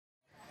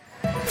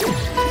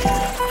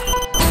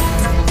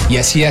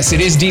Yes, it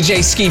is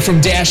DJ Ski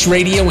from Dash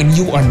Radio, and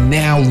you are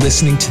now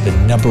listening to the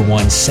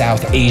 #1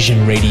 South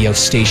Asian radio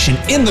station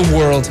in the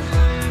world.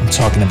 I'm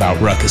talking about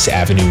Ruckus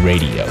Avenue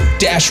Radio,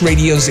 Dash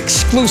Radio's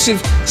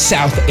exclusive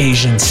South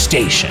Asian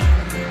station.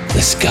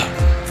 Let's go.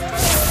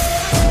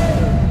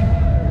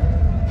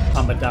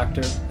 I'm a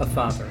doctor, a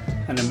father,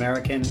 an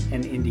American,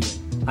 and Indian.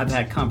 I've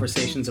had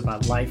conversations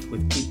about life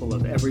with people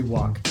of every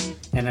walk,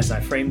 and as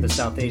I frame the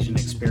South Asian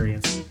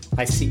experience,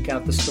 I seek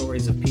out the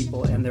stories of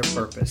people and their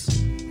purpose,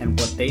 and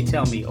what they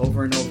tell me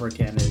over and over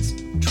again is,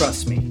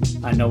 trust me,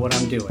 I know what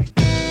I'm doing.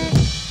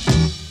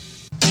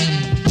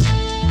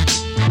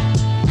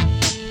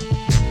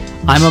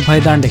 I'm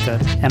Abhay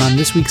Dandekar, and on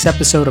this week's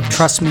episode of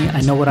Trust Me,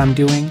 I Know What I'm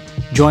Doing,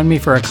 join me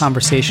for a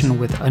conversation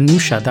with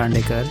Anusha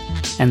Dandekar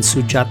and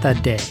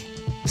Sujata Day.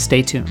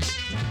 Stay tuned.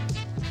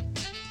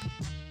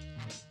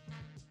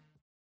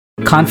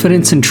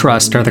 Confidence and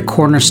trust are the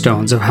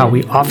cornerstones of how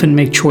we often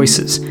make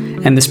choices,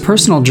 and this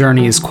personal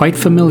journey is quite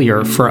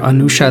familiar for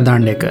Anusha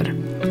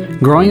Dandekar.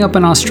 Growing up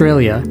in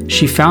Australia,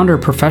 she found her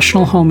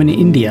professional home in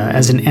India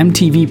as an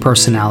MTV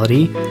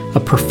personality, a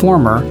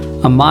performer,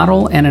 a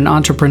model, and an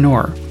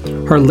entrepreneur.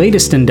 Her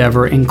latest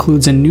endeavor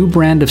includes a new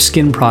brand of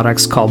skin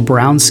products called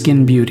Brown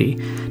Skin Beauty,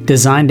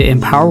 designed to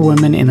empower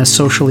women in a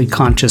socially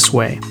conscious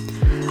way.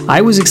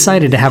 I was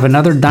excited to have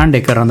another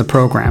Dandekar on the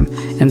program,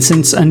 and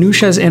since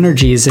Anusha's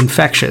energy is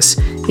infectious,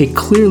 it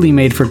clearly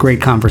made for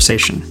great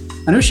conversation.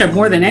 Anusha,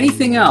 more than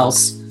anything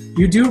else,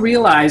 you do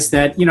realize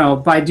that,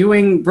 by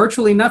doing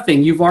virtually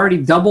nothing, you've already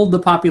doubled the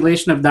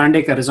population of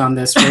Dandekars on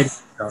this radio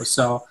show.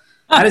 So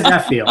how does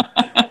that feel?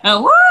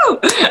 Woo!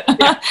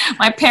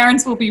 My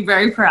parents will be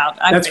very proud.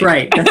 That's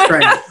right.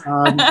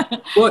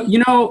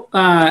 Well,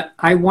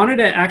 I wanted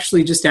to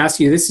actually just ask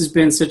you, this has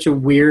been such a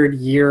weird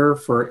year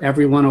for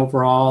everyone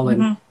overall,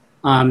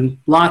 and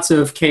lots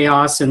of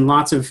chaos and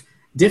lots of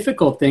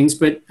difficult things,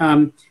 but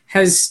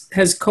has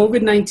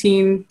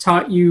COVID-19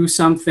 taught you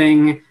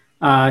something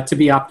to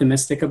be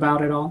optimistic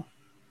about at all?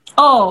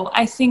 Oh,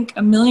 I think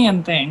a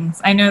million things.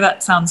 I know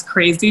that sounds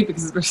crazy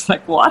because we're just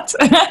like, what?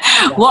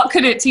 What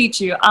could it teach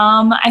you?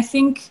 I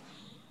think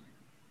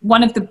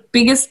one of the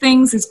biggest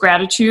things is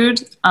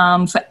gratitude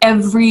for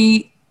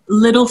every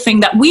little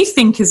thing that we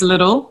think is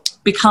little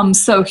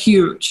becomes so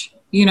huge,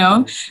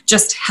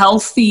 just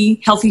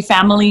healthy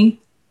family,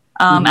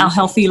 our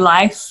healthy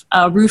life,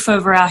 a roof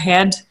over our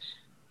head,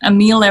 a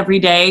meal every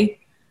day,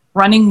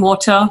 running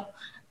water,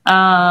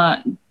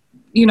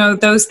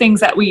 those things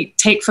that we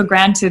take for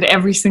granted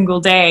every single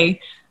day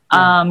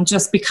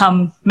just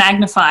become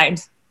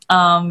magnified.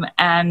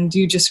 And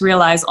you just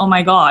realize, oh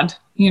my God,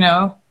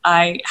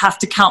 I have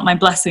to count my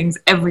blessings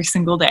every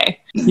single day.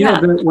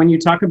 When you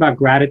talk about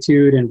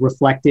gratitude and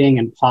reflecting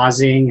and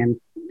pausing, and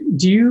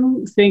do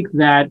you think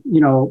that,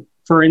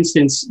 for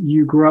instance,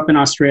 you grew up in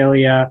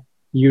Australia,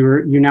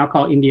 you now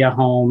call India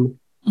home,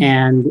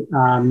 and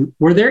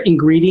were there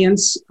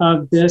ingredients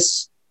of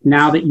this,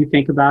 now that you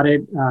think about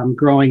it,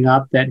 growing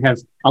up, that have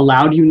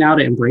allowed you now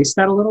to embrace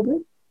that a little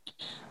bit?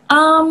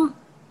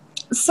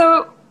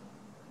 So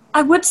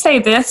I would say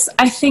this.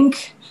 I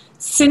think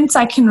since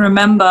I can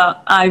remember,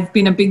 I've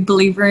been a big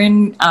believer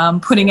in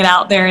putting it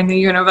out there in the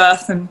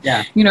universe. And,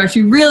 if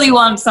you really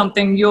want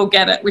something, you'll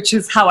get it, which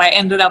is how I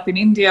ended up in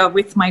India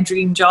with my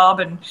dream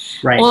job. And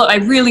well, I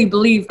really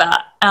believe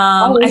that.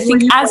 I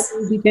think as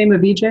you became a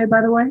VJ,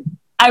 by the way?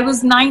 I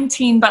was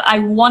 19, but I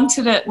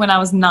wanted it when I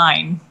was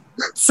 9.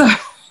 So...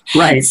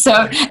 Right.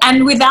 So,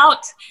 and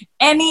without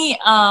any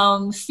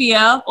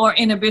fear or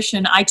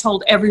inhibition, I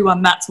told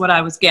everyone that's what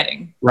I was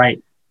getting.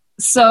 Right.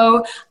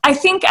 So I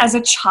think as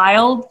a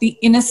child, the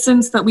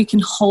innocence that we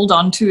can hold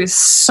on to is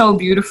so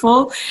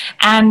beautiful,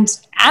 and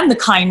the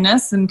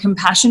kindness and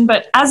compassion.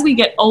 But as we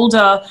get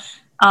older,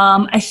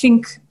 I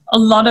think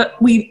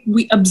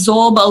we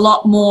absorb a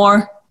lot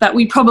more that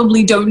we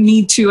probably don't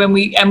need to, and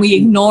we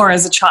ignore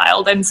as a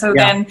child. And so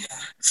then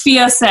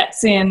fear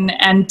sets in,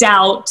 and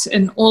doubt,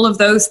 and all of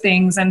those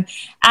things. And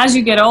as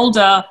you get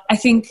older, I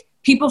think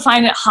people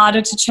find it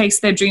harder to chase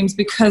their dreams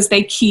because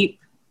they keep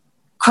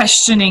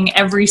questioning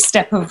every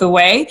step of the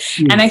way.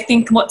 And I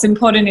think what's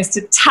important is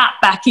to tap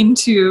back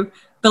into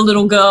the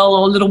little girl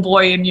or little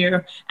boy in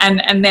you,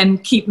 and then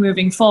keep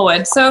moving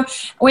forward. So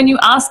when you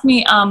ask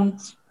me,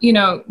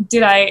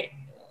 did I,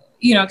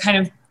 kind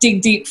of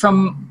dig deep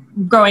from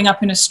growing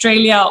up in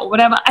Australia or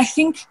whatever, I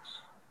think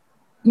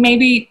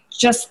maybe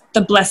just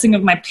the blessing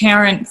of my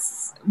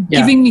parents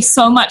giving me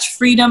so much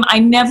freedom. I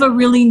never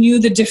really knew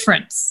the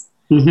difference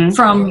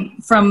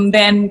from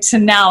then to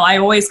now. I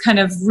always kind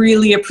of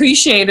really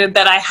appreciated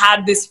that I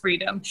had this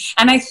freedom.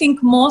 And I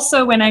think more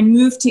so when I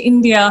moved to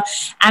India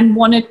and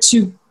wanted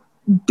to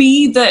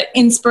be the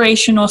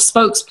inspirational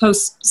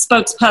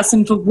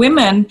spokesperson for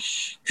women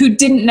who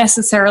didn't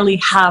necessarily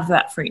have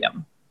that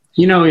freedom.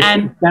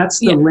 If that's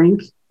the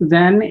link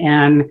then,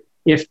 and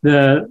if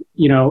the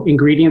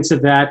ingredients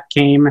of that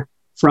came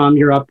from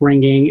your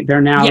upbringing, they're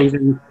now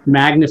even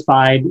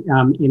magnified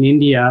in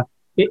India.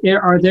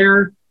 Are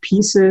there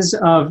pieces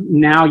of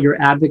now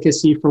your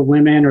advocacy for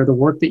women or the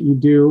work that you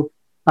do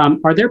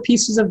Are there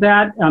pieces of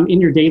that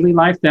in your daily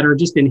life that are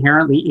just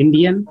inherently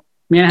Indian? I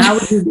mean, how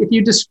would you, if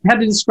you just had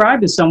to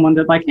describe to someone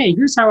that like, hey,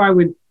 here's how I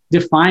would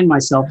define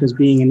myself as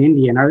being an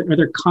Indian, are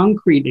there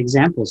concrete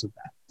examples of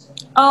that?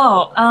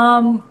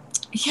 Oh,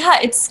 yeah,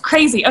 it's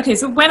crazy. Okay,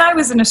 so when I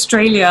was in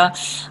Australia,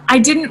 I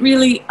didn't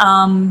really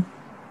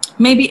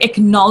maybe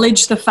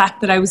acknowledge the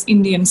fact that I was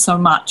Indian so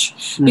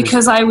much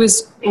because I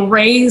was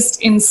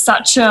raised in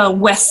such a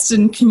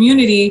Western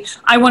community.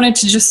 I wanted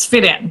to just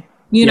fit in,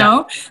 you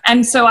know?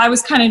 And so I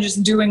was kind of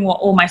just doing what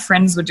all my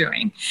friends were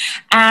doing.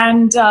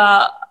 And,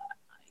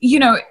 you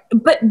know,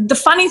 but the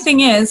funny thing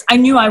is, I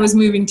knew I was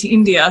moving to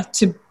India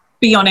to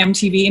be on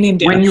MTV in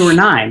India. When you were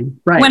 9,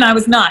 right? When I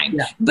was 9.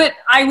 Yeah. But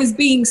I was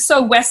being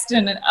so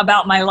Western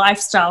about my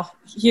lifestyle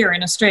here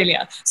in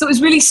Australia. So it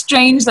was really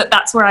strange that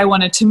that's where I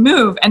wanted to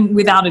move, and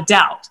without a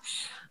doubt.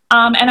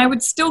 And I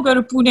would still go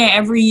to Pune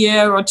every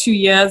year or 2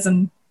 years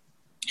and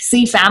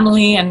see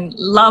family and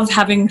love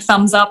having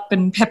thumbs up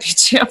and peppy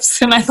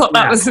chips. And I thought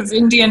that was as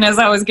Indian as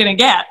I was going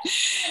to get.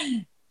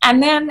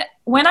 And then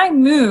when I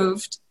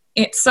moved,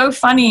 it's so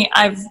funny.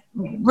 I've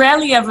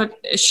rarely ever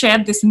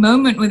shared this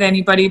moment with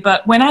anybody,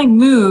 but when I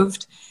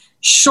moved,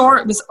 sure,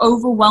 it was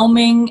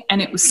overwhelming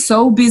and it was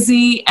so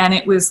busy and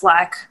it was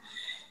like,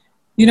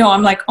 you know,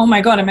 I'm like, oh my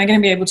God, am I going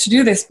to be able to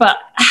do this? But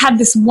I had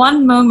this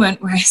one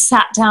moment where I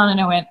sat down and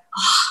I went,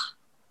 oh,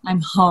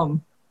 I'm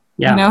home.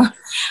 You know,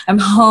 I'm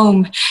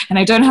home and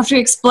I don't have to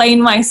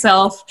explain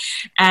myself,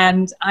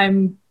 and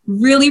I'm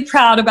really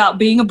proud about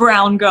being a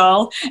brown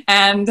girl,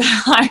 and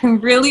I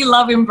really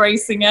love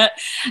embracing it.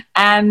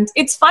 And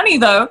it's funny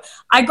though,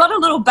 I got a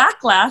little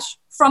backlash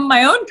from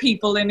my own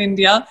people in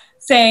India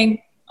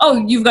saying,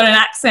 oh, you've got an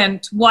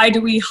accent. Why do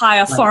we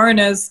hire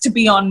foreigners to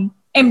be on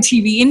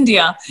MTV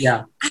India?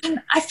 Yeah. And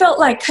I felt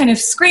like kind of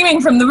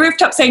screaming from the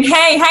rooftop saying,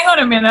 hey, hang on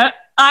a minute.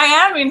 I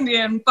am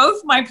Indian.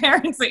 Both my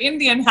parents are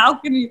Indian. How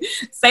can you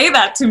say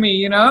that to me,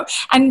 you know?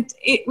 And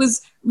it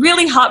was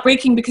really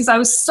heartbreaking because I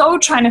was so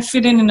trying to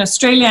fit in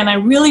Australia and I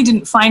really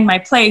didn't find my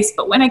place.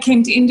 But when I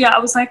came to India, I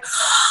was like,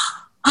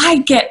 I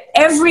get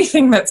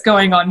everything that's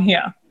going on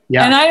here.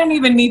 Yeah. And I don't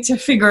even need to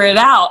figure it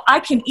out. I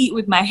can eat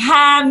with my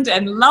hand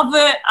and love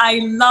it.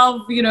 I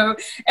love, you know,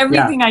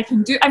 everything I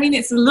can do. I mean,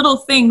 it's the little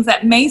things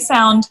that may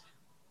sound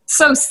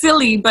so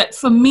silly, but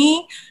for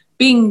me,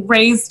 being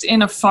raised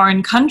in a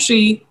foreign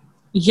country,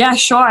 yeah,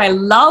 sure, I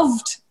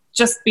loved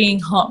just being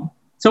home.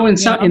 So in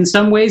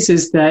some ways,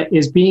 is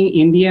being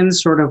Indian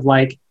sort of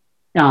like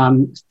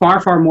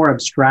far more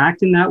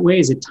abstract in that way?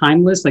 Is it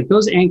timeless? Like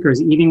those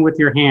anchors, eating with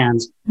your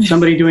hands,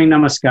 somebody doing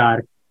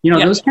namaskar, you know,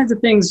 those kinds of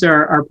things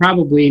are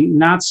probably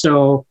not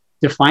so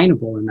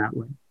definable in that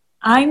way.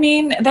 I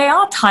mean, they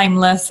are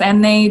timeless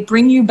and they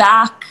bring you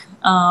back.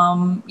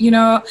 You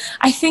know,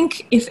 I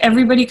think if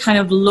everybody kind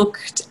of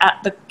looked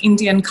at the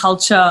Indian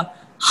culture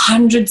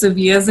hundreds of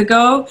years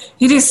ago,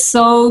 it is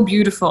so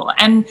beautiful.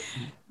 And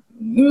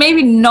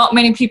maybe not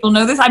many people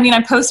know this. I mean,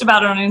 I post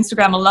about it on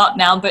Instagram a lot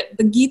now, but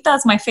the Gita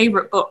is my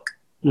favorite book.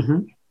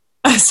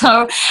 Mm-hmm.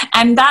 So,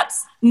 and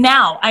that's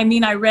now, I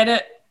mean, I read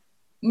it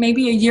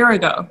maybe a year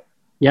ago.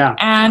 Yeah.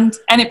 And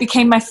it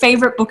became my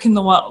favorite book in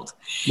the world.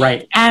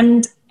 Right.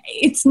 And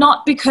it's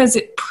not because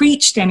it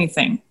preached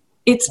anything.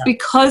 It's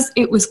because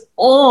it was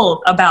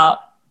all about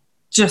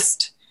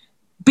just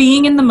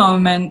being in the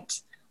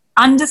moment,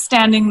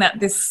 understanding that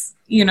this,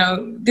 you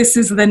know, this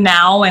is the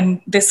now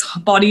and this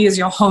body is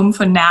your home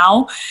for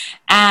now.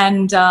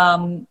 And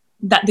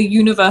that the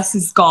universe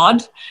is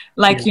God,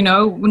 like, you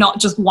know, not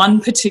just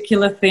one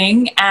particular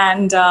thing.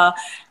 And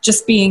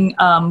just being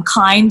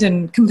kind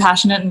and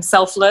compassionate and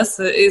selfless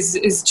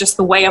is just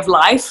the way of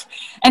life.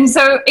 And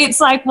so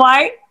it's like,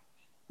 why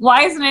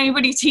isn't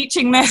anybody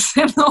teaching this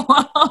in the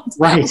world?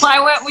 Right. Why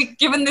weren't we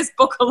given this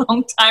book a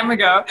long time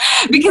ago?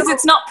 Because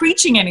it's not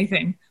preaching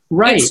anything.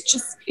 Right.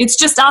 It's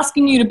just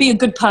asking you to be a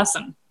good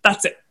person.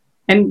 That's it.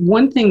 And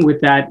one thing with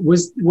that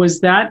was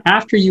that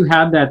after you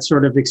had that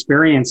sort of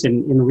experience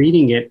in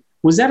reading it,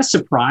 was that a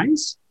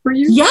surprise for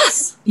you?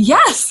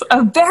 Yes,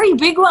 a very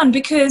big one,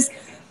 because,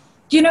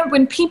 you know,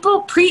 when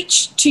people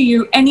preach to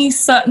you any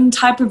certain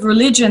type of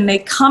religion, they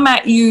come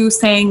at you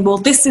saying, well,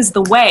 this is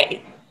the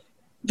way.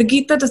 The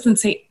Gita doesn't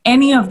say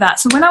any of that.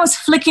 So when I was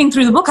flicking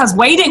through the book, I was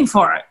waiting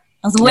for it.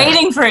 I was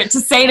waiting for it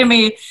to say to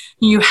me,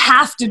 you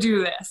have to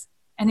do this.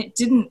 And it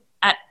didn't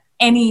at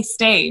any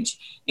stage.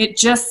 It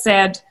just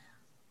said,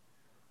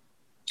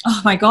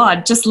 oh my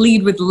God, just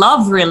lead with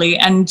love, really,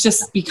 and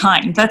just be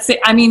kind. That's it.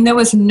 I mean, there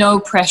was no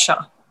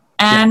pressure.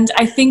 And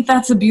I think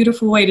that's a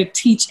beautiful way to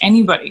teach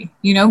anybody,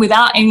 you know,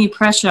 without any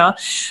pressure,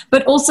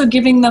 but also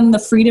giving them the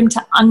freedom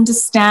to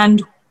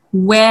understand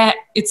where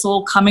it's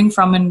all coming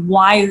from and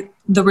why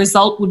the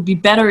result would be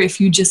better if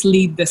you just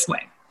lead this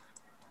way.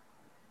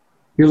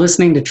 You're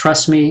listening to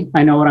Trust Me,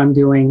 I Know What I'm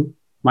Doing.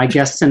 My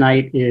guest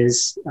tonight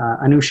is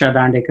Anusha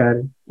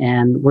Dandekar,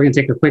 and we're going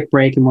to take a quick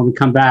break. And when we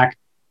come back,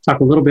 talk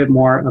a little bit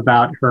more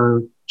about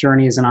her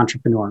journey as an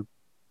entrepreneur.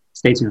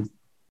 Stay tuned.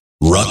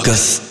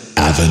 Ruckus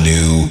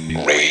Avenue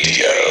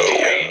Radio.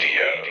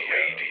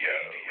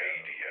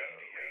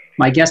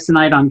 My guest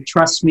tonight on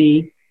Trust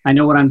Me, I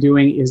know what I'm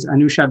doing is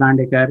Anusha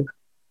Dandekar.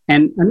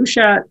 And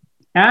Anusha,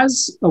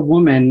 as a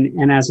woman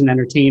and as an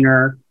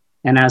entertainer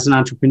and as an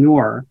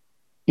entrepreneur,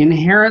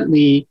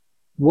 inherently,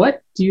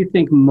 what do you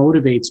think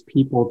motivates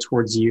people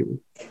towards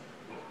you?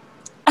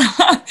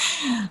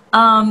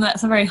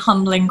 That's a very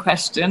humbling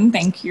question.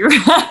 Thank you.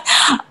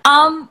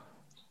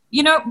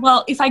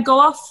 Well, if I go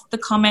off the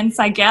comments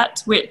I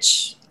get,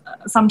 which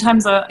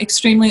sometimes are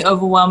extremely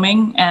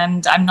overwhelming,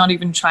 and I'm not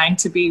even trying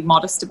to be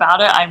modest about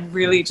it. I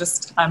really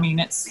it's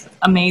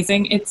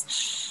amazing.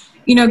 It's,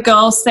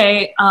 girls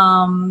say,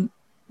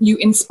 you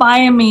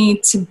inspire me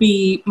to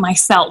be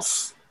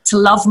myself, to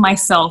love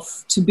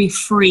myself, to be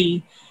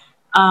free,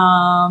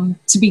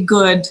 to be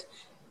good,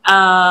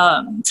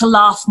 to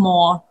laugh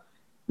more.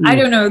 I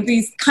don't know,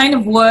 these kind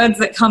of words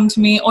that come to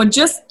me, or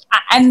just,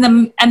 and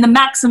the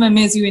maximum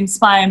is you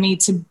inspire me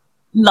to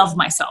love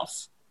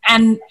myself.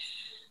 And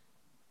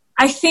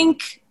I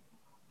think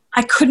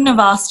I couldn't have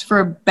asked for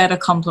a better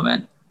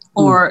compliment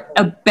or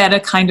a better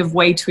kind of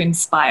way to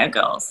inspire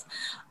girls.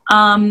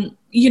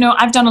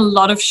 I've done a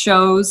lot of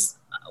shows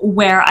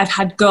where I've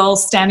had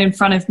girls stand in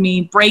front of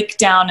me, break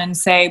down and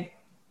say,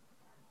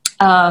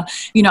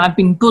 I've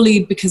been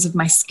bullied because of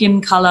my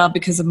skin color,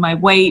 because of my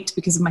weight,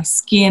 because of my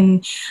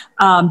skin,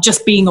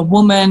 just being a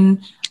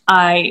woman.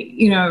 I,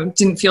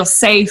 didn't feel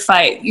safe.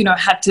 I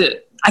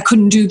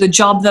couldn't do the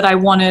job that I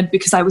wanted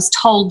because I was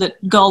told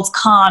that girls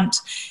can't.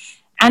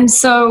 And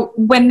so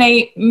when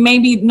they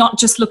maybe not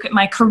just look at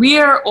my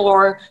career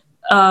or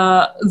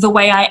the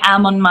way I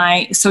am on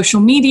my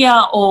social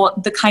media or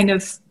the kind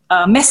of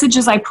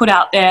messages I put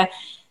out there,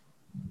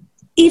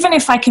 even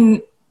if I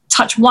can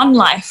touch one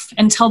life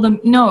and tell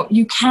them, no,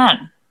 you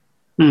can.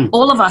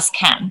 All of us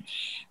can.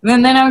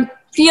 Then I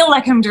feel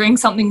like I'm doing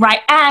something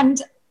right.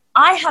 And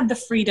I had the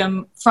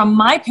freedom from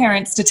my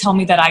parents to tell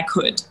me that I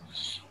could.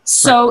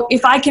 So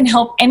if I can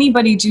help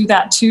anybody do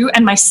that too,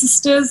 and my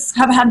sisters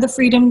have had the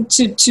freedom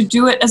to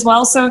do it as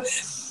well. So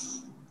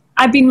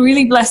I've been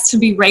really blessed to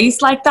be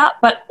raised like that,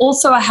 but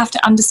also I have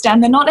to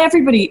understand that not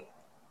everybody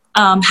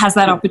has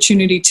that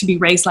opportunity to be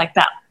raised like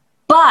that.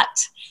 But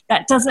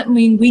that doesn't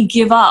mean we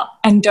give up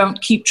and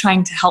don't keep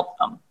trying to help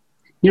them.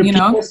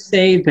 People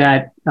say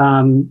that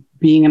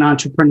being an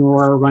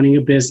entrepreneur, running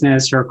a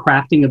business or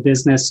crafting a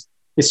business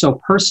is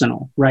so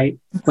personal, right?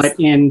 But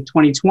in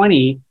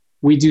 2020,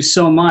 we do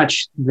so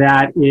much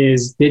that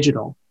is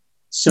digital.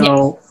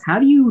 So how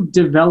do you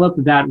develop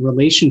that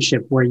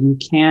relationship where you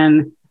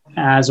can,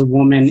 as a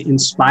woman,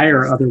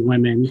 inspire other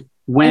women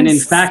when in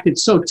fact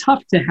it's so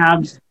tough to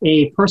have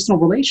a personal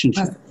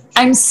relationship?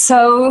 I'm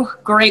so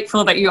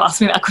grateful that you asked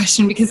me that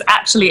question, because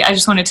actually I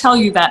just want to tell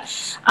you that.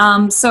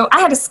 So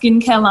I had a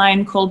skincare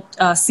line called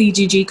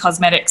CGG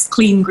Cosmetics,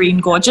 Clean, Green,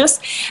 Gorgeous.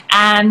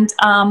 And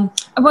I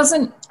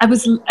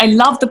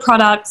loved the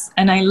products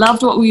and I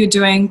loved what we were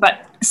doing,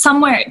 but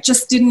somewhere it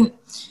just didn't,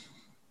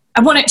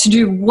 I wanted to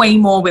do way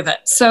more with it.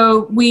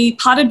 So we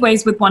parted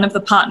ways with one of the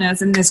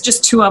partners, and there's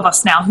just two of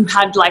us now who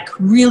had like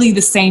really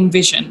the same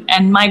vision.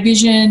 And my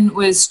vision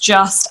was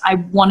just, I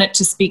wanted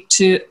to speak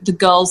to the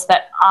girls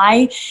that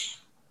I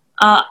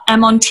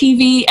am on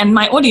TV and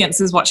my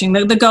audience is watching,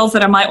 the girls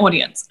that are my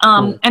audience.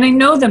 And I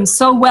know them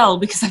so well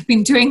because I've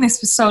been doing this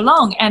for so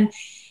long. And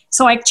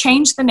so I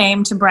changed the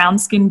name to Brown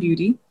Skin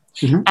Beauty.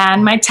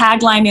 And my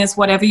tagline is,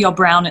 whatever you're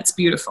brown, it's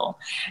beautiful.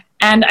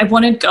 And I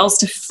wanted girls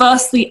to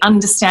firstly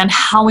understand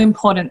how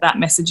important that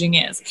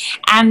messaging is.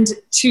 And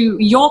to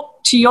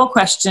your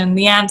question,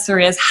 the answer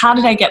is, how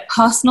did I get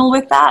personal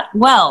with that?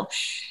 Well,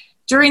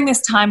 during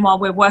this time while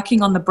we're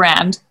working on the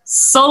brand,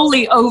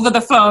 solely over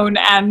the phone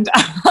and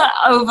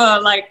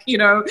over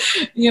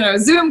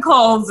Zoom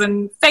calls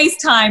and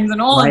FaceTimes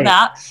and all of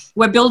that,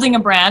 we're building a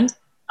brand,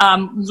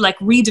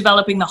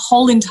 redeveloping the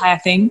whole entire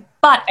thing.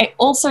 But I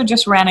also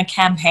just ran a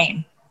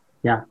campaign.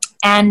 Yeah.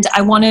 And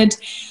I wanted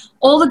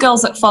all the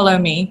girls that follow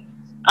me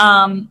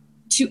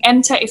to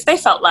enter if they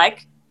felt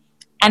like,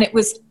 and it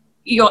was,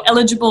 you're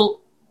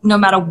eligible no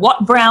matter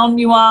what brown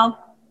you are,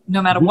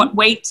 no matter what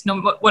weight,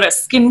 what a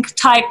skin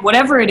type,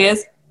 whatever it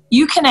is,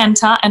 you can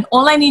enter. And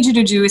all I need you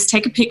to do is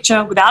take a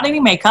picture without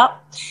any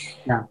makeup.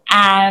 Yeah.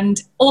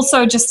 And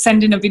also just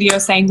send in a video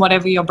saying,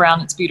 whatever you're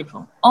brown, it's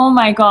beautiful. Oh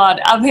my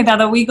God, Abhay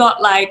Dada, we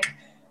got like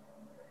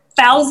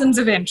thousands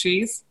of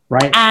entries.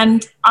 Right.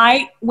 And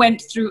I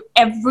went through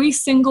every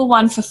single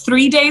one for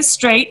 3 days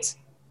straight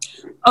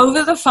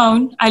over the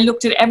phone. I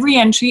looked at every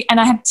entry and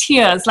I had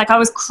tears, like I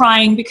was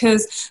crying,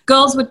 because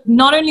girls were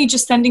not only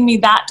just sending me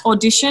that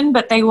audition,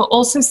 but they were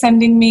also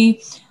sending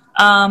me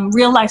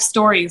real life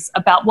stories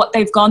about what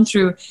they've gone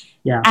through.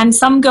 Yeah. And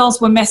some girls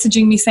were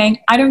messaging me saying,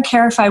 I don't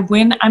care if I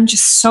win. I'm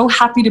just so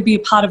happy to be a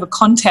part of a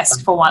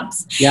contest for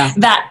once. Yeah.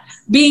 That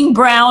being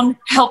brown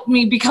helped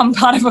me become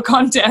part of a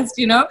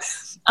contest,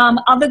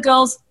 Other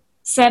girls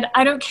said,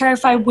 I don't care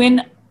if I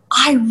win.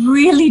 I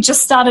really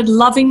just started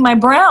loving my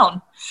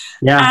brown.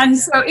 Yeah. And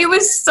so it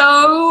was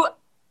so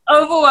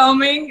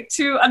overwhelming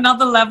to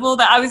another level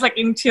that I was like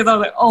in tears. I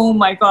was like, oh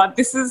my God,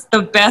 this is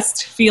the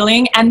best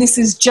feeling. And this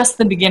is just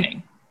the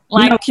beginning.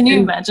 Like, can you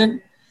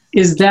imagine?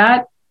 Is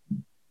that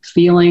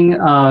feeling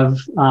of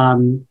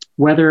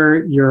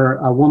whether you're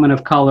a woman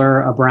of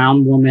color, a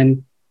brown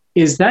woman,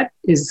 is that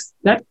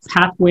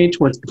pathway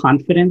towards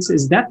confidence,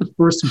 is that the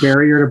first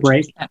barrier to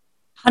break?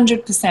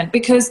 100%,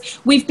 because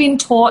we've been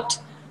taught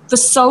for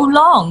so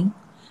long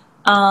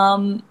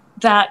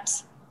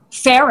that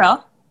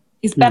fairer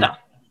is better.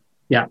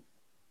 Yeah.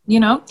 You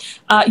know,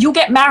 you'll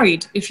get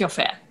married if you're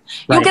fair.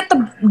 Right. You'll get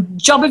the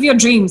job of your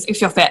dreams if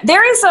you're fair.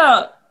 There is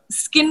a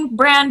skin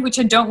brand, which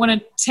I don't want to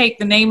take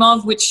the name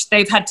of, which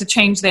they've had to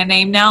change their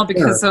name now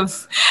because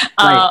of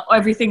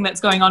everything that's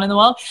going on in the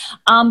world.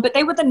 But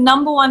they were the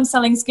 #1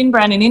 selling skin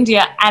brand in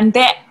India, and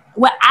they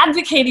were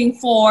advocating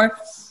for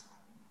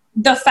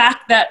the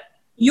fact that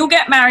you'll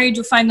get married,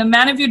 you'll find the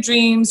man of your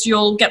dreams,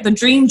 you'll get the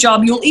dream job,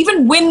 you'll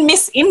even win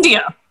Miss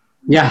India.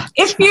 Yeah.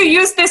 If you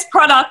use this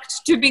product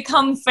to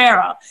become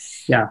fairer.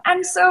 Yeah.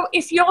 And so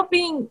if you're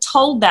being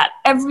told that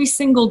every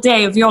single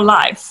day of your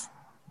life,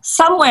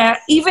 somewhere,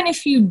 even if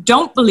you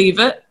don't believe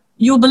it,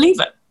 you'll believe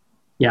it.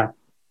 Yeah.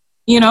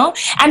 You know?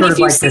 And sort if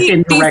you like see this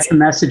incorrect these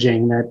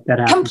messaging that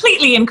happens.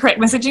 completely incorrect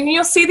messaging,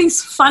 you'll see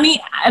these funny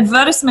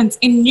advertisements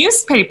in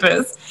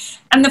newspapers,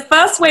 and the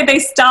first way they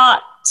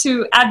start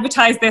to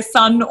advertise their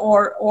son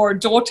or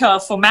daughter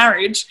for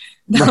marriage,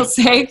 they'll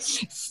say,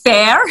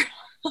 fair.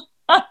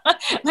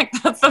 Like,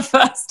 that's the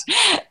first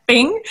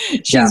thing.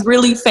 She's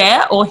really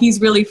fair, or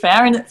he's really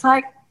fair. And it's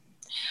like,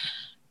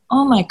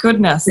 oh my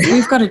goodness,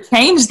 we've got to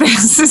change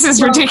this. This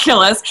is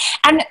ridiculous.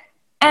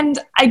 And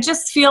I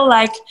just feel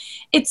like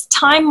it's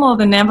time more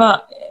than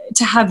ever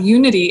to have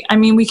unity. I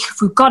mean, we've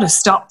got to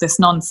stop this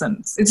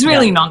nonsense. It's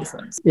really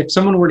nonsense. If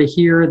someone were to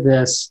hear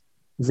this,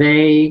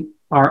 they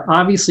are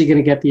obviously going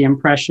to get the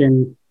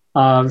impression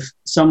of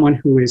someone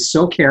who is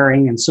so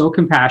caring and so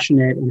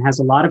compassionate and has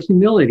a lot of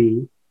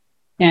humility.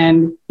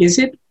 And is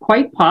it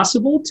quite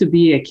possible to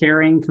be a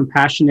caring,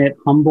 compassionate,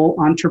 humble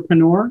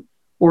entrepreneur?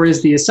 Or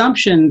is the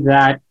assumption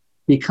that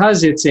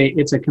because it's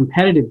a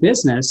competitive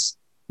business,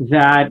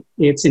 that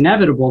it's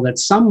inevitable that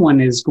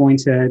someone is going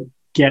to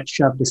get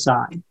shoved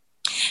aside?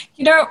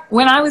 You know,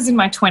 when I was in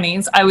my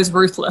 20s, I was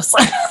ruthless.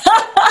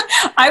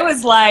 I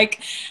was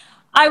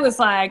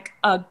like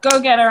a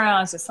go-getter, and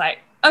I was just like,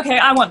 okay,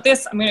 I want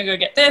this, I'm going to go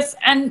get this.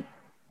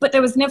 But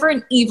there was never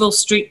an evil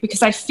streak,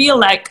 because I feel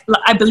like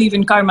I believe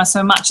in karma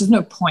so much, there's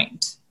no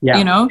point,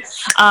 you know?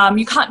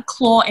 You can't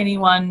claw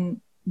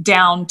anyone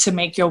down to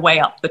make your way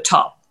up the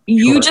top.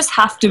 You just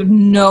have to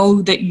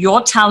know that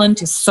your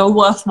talent is so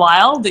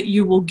worthwhile that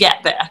you will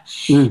get there.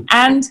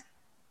 And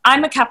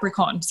I'm a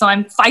Capricorn, so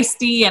I'm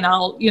feisty, and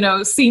I'll,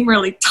 seem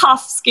really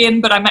tough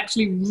skin, but I'm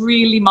actually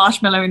really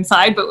marshmallow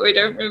inside, but we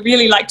don't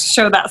really like to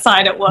show that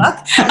side at work.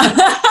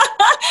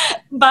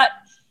 But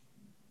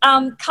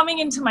coming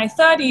into my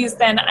 30s,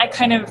 then I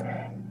kind of,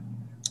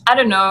 I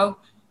don't know,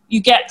 you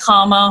get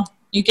calmer,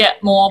 you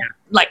get more,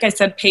 like I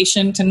said,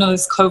 patient, and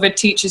those COVID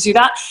teaches you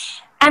that.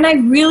 And I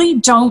really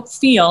don't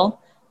feel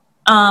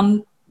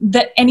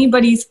that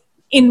anybody's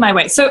in my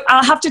way. So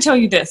I'll have to tell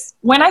you this.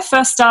 When I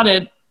first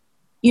started,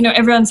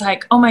 everyone's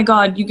like, oh my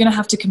God, you're going to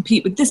have to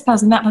compete with this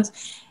person, that person.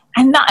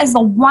 And that is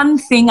the one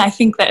thing I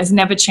think that has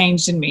never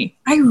changed in me.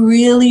 I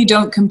really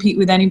don't compete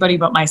with anybody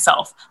but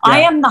myself. I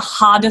am the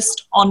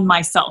hardest on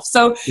myself.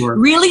 So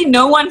really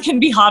no one can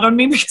be hard on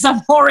me, because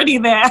I'm already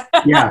there.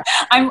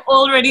 I'm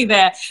already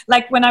there.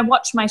 Like when I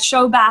watch my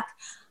show back,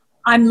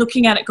 I'm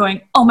looking at it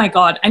going, oh my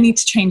God, I need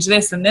to change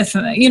this and this,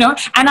 and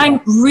and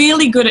I'm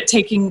really good at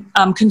taking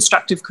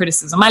constructive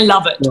criticism. I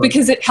love it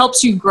because it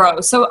helps you grow.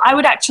 So I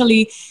would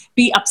actually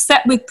be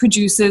upset with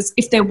producers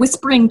if they're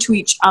whispering to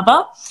each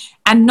other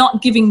and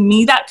not giving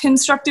me that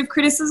constructive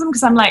criticism,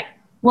 because I'm like,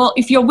 well,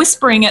 if you're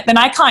whispering it, then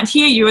I can't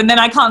hear you, and then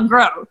I can't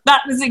grow.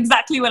 That was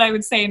exactly what I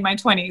would say in my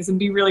 20s, and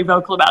be really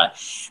vocal about it.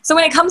 So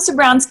when it comes to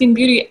brown skin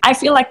beauty, I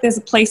feel like there's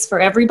a place for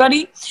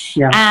everybody.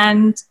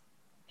 And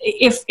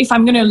if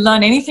I'm going to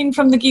learn anything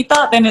from the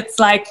Gita, then it's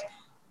like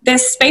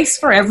there's space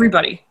for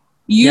everybody.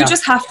 You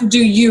just have to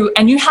do you,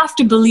 and you have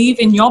to believe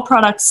in your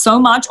product so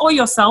much, or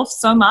yourself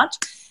so much,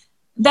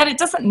 that it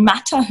doesn't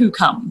matter who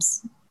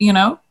comes,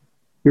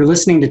 You're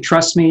listening to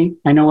Trust Me,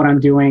 I Know What I'm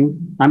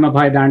Doing. I'm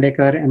Abhay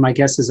Dandekar, and my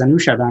guest is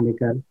Anusha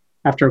Dandekar.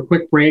 After a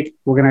quick break,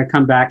 we're going to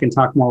come back and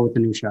talk more with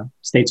Anusha.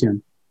 Stay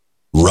tuned.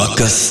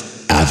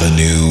 Ruckus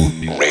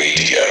Avenue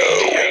Radio.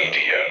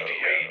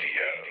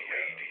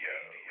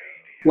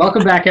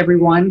 Welcome back,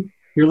 everyone.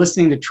 You're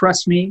listening to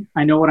Trust Me,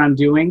 I Know What I'm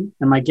Doing,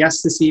 and my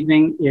guest this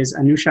evening is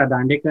Anusha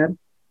Dandekar.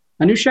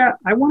 Anusha,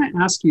 I want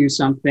to ask you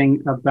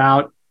something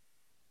about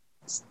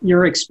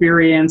your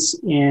experience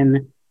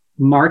in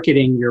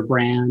marketing your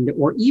brand,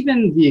 or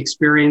even the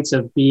experience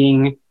of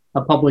being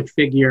a public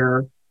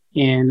figure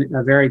in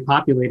a very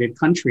populated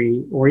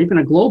country, or even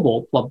a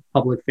global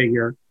public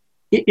figure.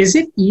 Is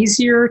it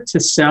easier to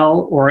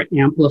sell or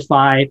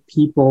amplify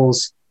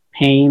people's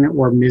pain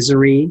or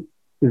misery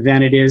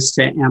than it is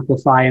to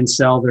amplify and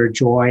sell their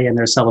joy and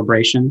their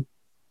celebration?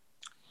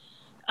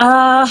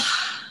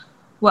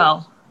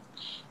 Well,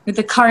 with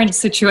the current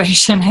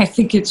situation, I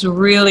think it's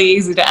really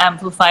easy to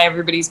amplify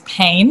everybody's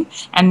pain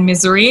and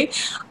misery.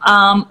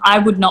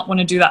 I would not want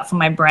to do that for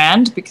my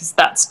brand, because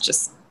that's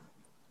just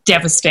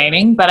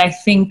devastating. But I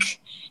think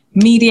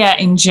media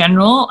in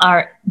general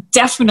are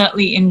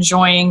definitely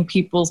enjoying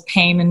people's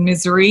pain and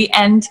misery.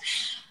 And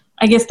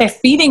I guess they're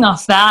feeding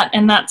off that.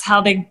 And that's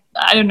how they,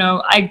 I don't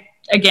know,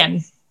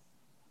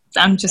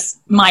 I'm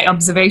just my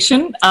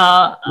observation.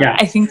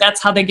 I think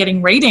that's how they're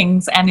getting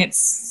ratings, and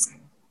it's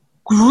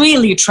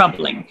really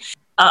troubling.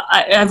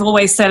 I've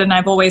always said, and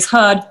I've always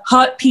heard,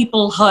 hurt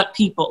people hurt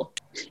people.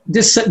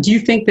 Do you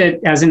think that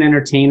as an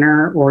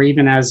entertainer, or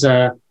even as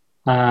a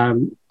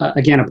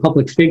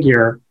public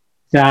figure,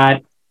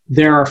 that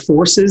there are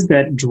forces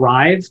that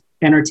drive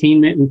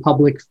entertainment and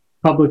public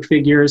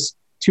figures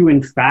to,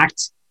 in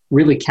fact,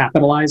 really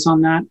capitalize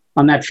on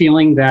that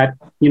feeling that,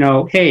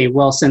 hey,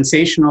 well,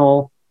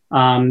 sensational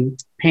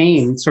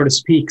pain, so to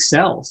speak,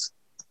 sells?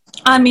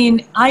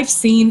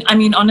 Honestly,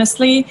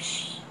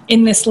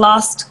 in this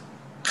last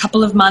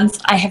couple of months,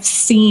 I have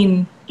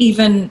seen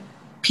even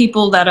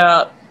people that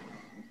are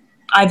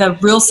either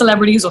real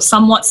celebrities or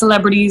somewhat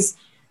celebrities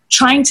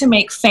trying to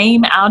make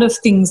fame out of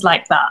things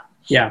like that.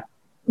 Yeah.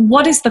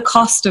 What is the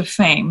cost of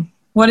fame?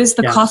 What is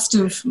the cost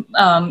of,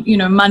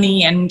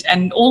 money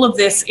and all of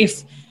this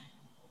if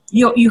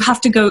you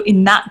have to go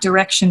in that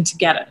direction to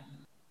get it?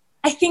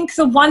 I think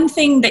the one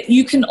thing that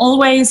you can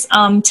always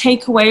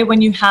take away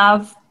when you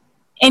have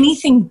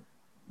anything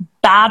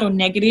bad or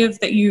negative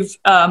that you've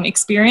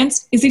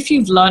experienced is if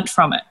you've learned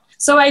from it.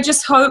 So I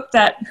just hope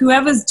that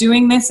whoever's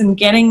doing this and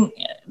getting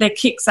their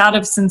kicks out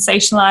of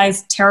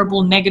sensationalized,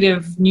 terrible,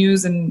 negative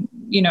news and,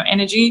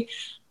 energy,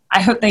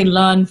 I hope they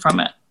learn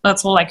from it.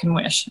 That's all I can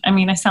wish.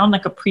 I sound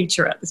like a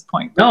preacher at this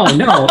point. No. In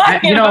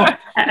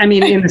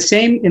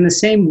the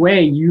same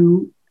way,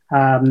 you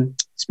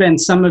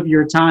spend some of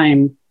your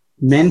time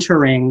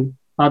mentoring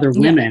other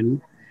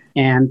women,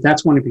 and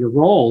that's one of your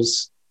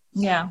roles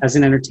as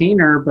an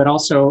entertainer, but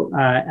also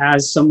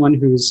as someone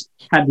who's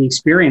had the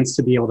experience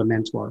to be able to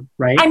mentor,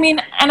 right?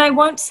 And I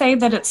won't say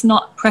that it's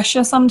not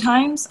pressure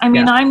sometimes.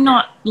 I'm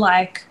not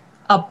like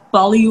a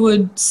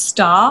Bollywood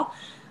star,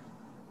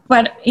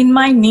 but in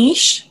my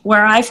niche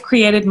where I've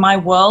created my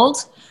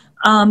world,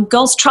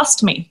 girls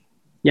trust me.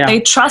 Yeah.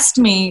 They trust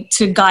me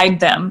to guide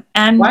them.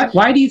 And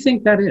why do you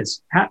think that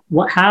is?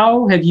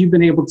 How have you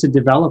been able to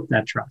develop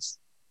that trust?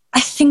 I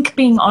think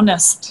being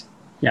honest.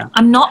 Yeah.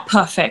 I'm not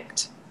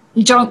perfect.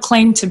 You don't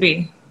claim to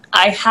be.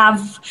 I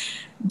have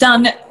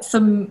done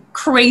some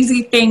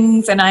crazy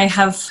things, and I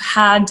have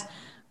had,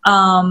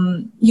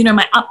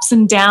 my ups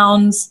and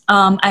downs.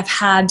 I've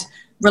had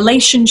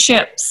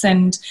relationships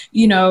and,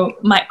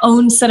 my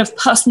own set of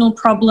personal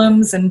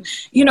problems and,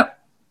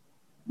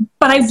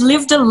 but I've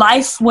lived a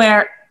life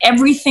where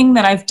everything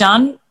that I've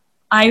done,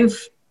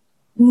 I've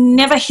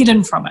never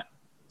hidden from it.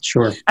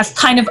 Sure. I've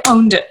kind of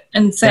owned it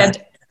and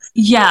said,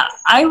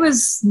 I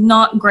was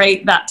not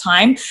great that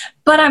time,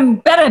 but I'm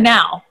better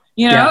now,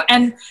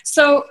 And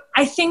so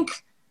I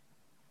think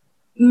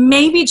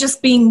maybe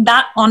just being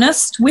that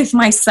honest with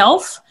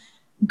myself,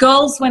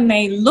 girls, when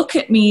they look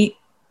at me,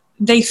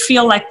 they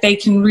feel like they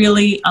can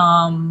really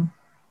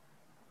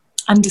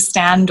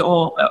understand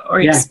or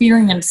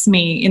experience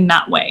me in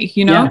that way,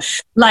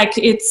 like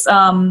it's,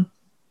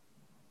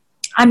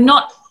 I'm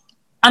not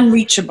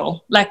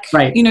unreachable. Like,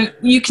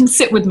 you can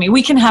sit with me.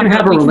 We can have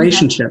a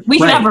relationship. We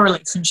can have a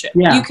relationship.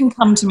 Yeah. You can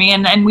come to me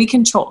and we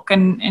can talk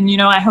and,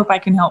 I hope I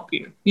can help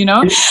you,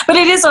 but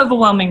it is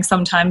overwhelming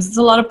sometimes. It's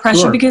a lot of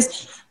pressure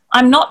because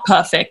I'm not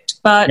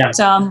perfect, but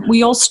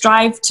we all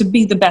strive to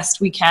be the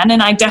best we can.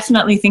 And I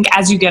definitely think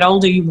as you get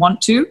older, you want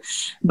to,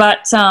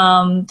 but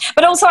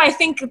also I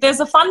think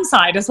there's a fun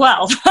side as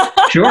well.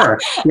 Sure.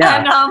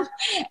 Yeah.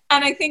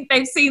 And I think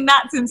they've seen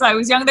that since I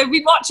was young. They've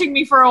been watching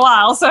me for a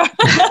while. So,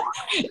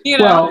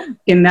 Well,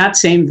 in that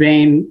same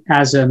vein,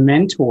 as a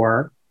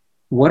mentor,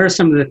 what are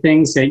some of the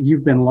things that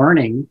you've been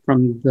learning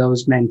from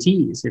those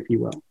mentees, if you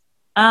will?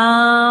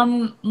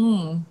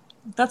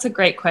 That's a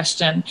great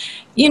question.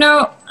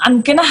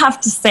 I'm going to have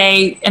to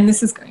say, and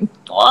this is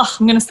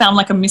I'm going to sound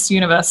like a Miss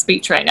Universe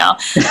speech right now.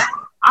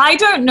 I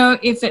don't know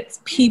if it's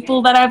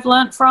people that I've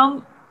learned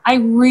from. I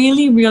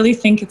really, really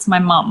think it's my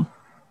mom.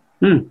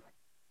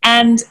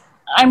 And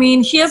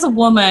here's a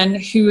woman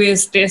who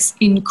is this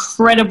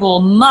incredible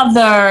mother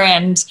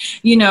and,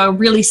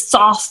 really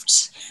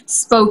soft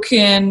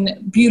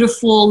spoken,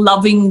 beautiful,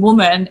 loving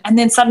woman, and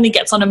then suddenly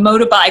gets on a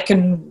motorbike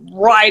and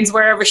rides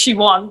wherever she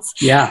wants.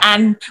 Yeah.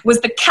 And was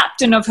the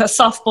captain of her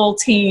softball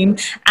team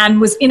and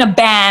was in a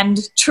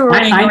band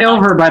touring. I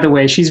know her, by the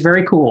way. She's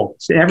very cool.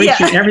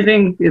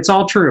 Everything, it's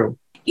all true.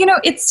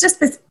 It's just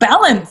this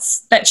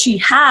balance that she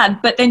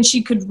had, but then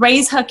she could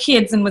raise her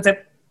kids and was a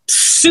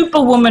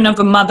superwoman of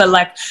a mother,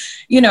 like,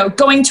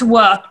 going to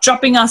work,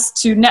 dropping us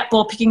to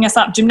netball, picking us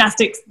up,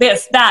 gymnastics,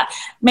 this, that,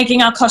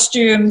 making our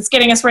costumes,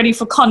 getting us ready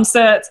for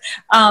concerts,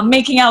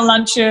 making our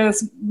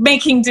lunches,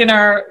 making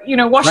dinner,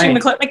 washing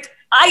the clothes. Like,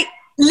 I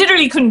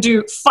literally couldn't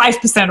do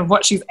 5% of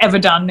what she's ever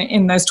done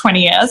in those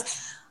 20 years.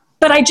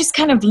 But I just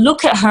kind of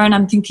look at her and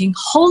I'm thinking,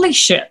 holy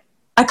shit,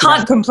 I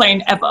can't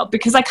complain ever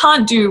because I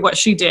can't do what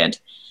she did.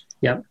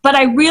 Yep. But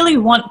I really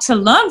want to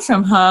learn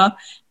from her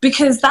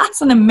because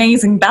that's an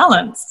amazing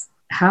balance.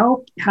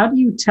 How do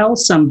you tell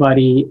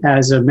somebody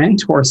as a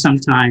mentor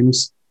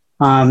sometimes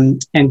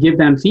and give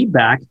them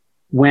feedback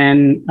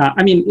when,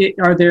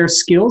 are there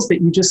skills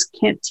that you just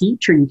can't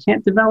teach or you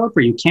can't develop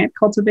or you can't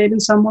cultivate in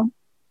someone?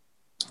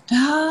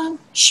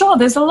 Sure.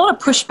 There's a lot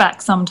of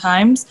pushback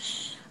sometimes.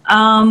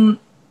 I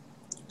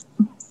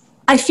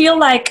feel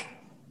like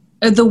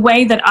the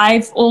way that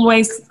I've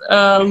always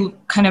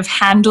kind of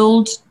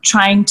handled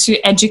trying to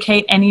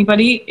educate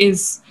anybody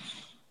is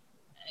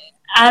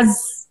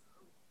as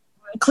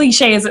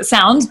cliche as it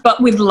sounds, but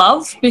with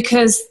love,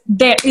 because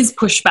there is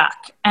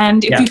pushback.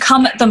 And if you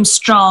come at them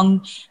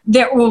strong,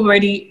 they're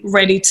already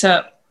ready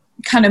to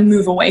kind of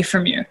move away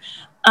from you.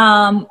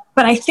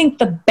 But I think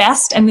the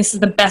best, and this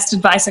is the best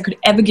advice I could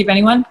ever give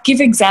anyone,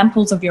 give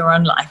examples of your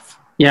own life.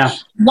 Yeah.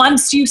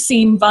 Once you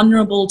seem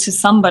vulnerable to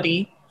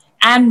somebody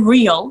and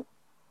real,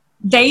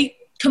 they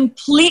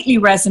completely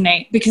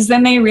resonate, because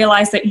then they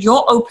realize that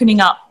you're opening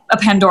up a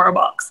Pandora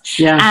box.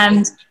 Yeah.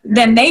 And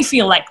then they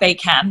feel like they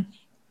can.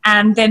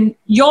 And then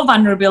your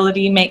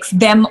vulnerability makes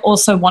them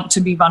also want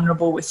to be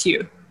vulnerable with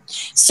you.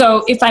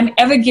 So if I'm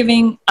ever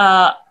giving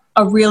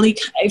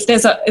if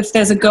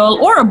there's a girl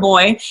or a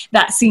boy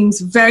that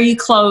seems very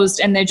closed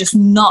and they're just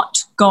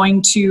not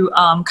going to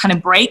kind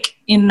of break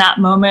in that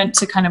moment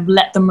to kind of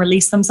let them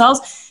release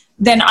themselves,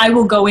 then I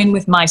will go in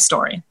with my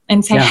story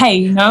and say,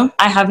 hey,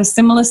 I have a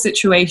similar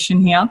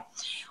situation here,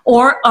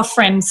 or a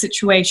friend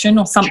situation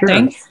or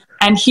something. Sure.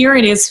 And here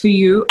it is for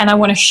you. And I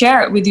want to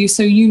share it with you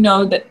so you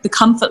know that the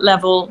comfort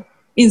level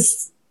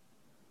is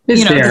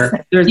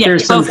there.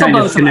 There's some kind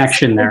of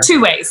connection there.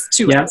 Two ways.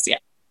 Yeah.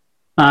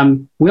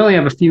 We only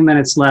have a few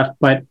minutes left,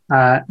 but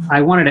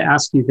I wanted to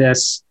ask you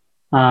this.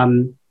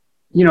 In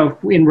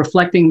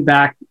reflecting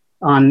back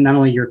on not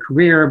only your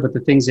career, but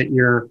the things that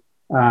you're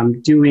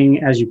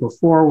doing as you go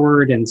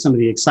forward and some of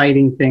the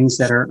exciting things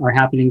that are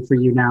happening for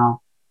you now.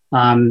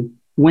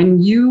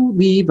 When you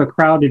leave a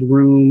crowded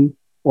room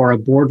or a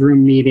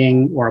boardroom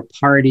meeting or a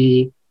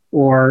party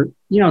or,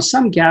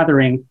 some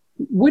gathering,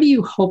 what do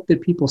you hope that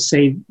people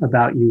say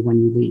about you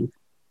when you leave?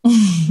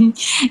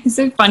 It's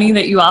so funny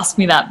that you asked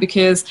me that,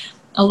 because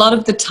a lot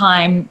of the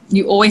time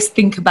you always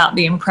think about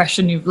the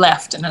impression you've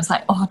left, and it's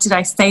like, oh, did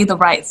I say the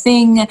right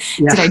thing? Yeah.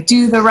 Did I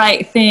do the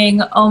right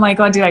thing? Oh my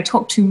God, did I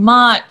talk too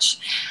much?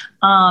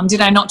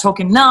 Did I not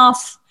talk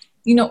enough?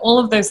 All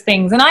of those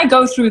things. And I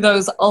go through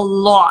those a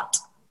lot,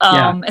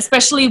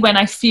 especially when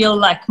I feel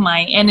like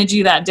my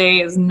energy that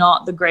day is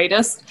not the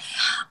greatest.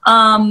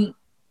 But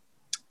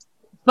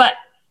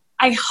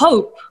I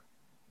hope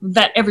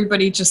that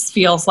everybody just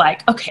feels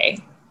like, okay,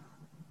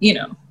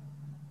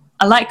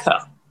 I like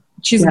her.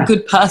 She's a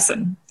good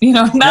person.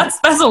 That's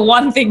the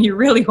one thing you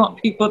really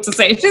want people to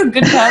say. She's a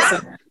good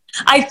person.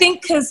 I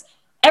think because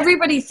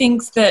everybody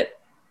thinks that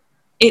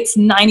it's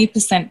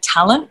 90%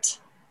 talent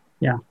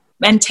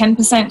and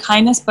 10%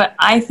 kindness, but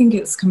I think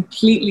it's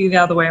completely the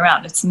other way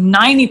around. It's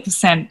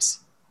 90%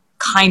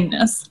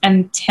 kindness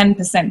and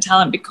 10%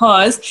 talent,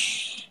 because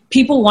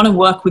people want to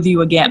work with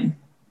you again.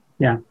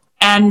 Yeah.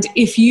 And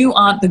if you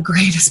aren't the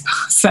greatest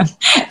person,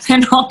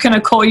 they're not going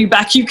to call you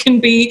back. You can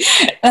be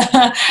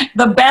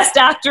the best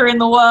actor in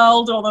the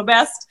world or the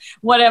best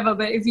whatever,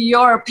 but if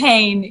you're a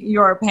pain,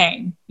 you're a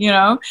pain,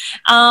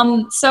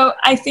 So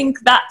I think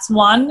that's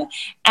one.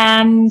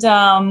 And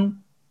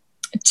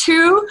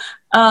two,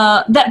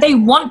 that they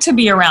want to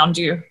be around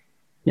you,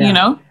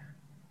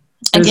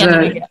 There's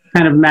a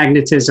kind of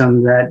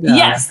magnetism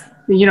that,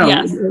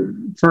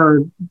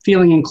 for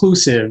feeling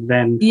inclusive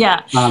and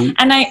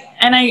and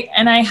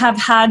I have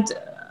had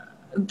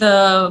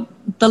the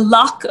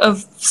luck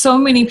of so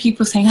many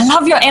people saying, I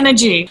love your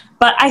energy.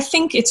 But I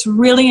think it's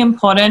really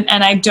important,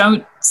 and I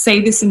don't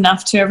say this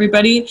enough to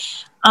everybody,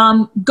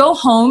 go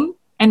home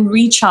and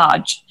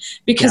recharge,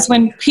 because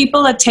when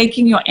people are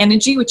taking your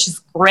energy, which is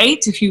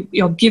great if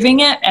you're giving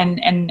it and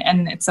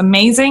it's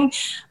amazing,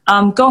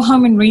 go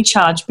home and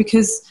recharge,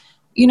 because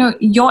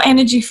your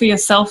energy for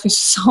yourself is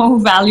so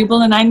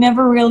valuable. And I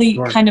never really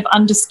kind of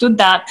understood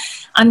that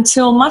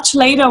until much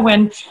later,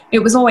 when it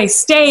was always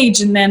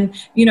stage and then,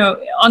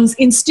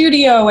 in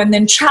studio and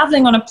then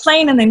traveling on a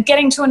plane and then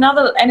getting to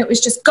another, and it was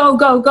just go,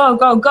 go, go,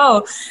 go,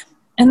 go.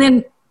 And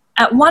then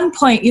at one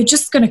point you're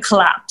just going to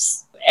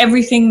collapse.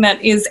 Everything that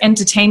is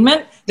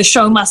entertainment, the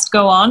show must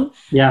go on.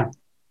 Yeah.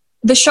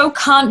 The show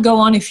can't go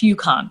on if you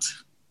can't.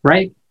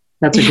 Right.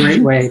 That's a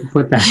great way to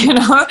put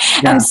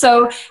that. And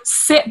so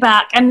sit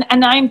back, and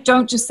I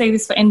don't just say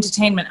this for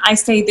entertainment. I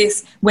say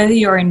this whether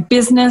you're in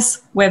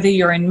business, whether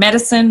you're in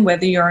medicine,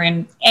 whether you're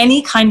in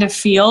any kind of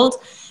field.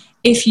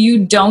 If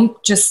you don't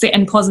just sit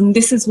and pause, and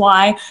this is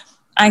why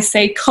I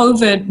say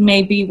COVID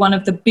may be one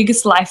of the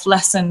biggest life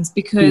lessons,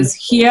 because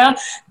here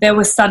there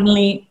were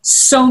suddenly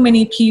so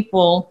many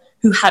people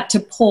who had to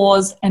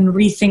pause and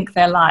rethink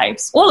their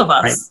lives, all of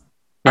us. Right.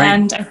 Right.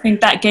 And I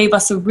think that gave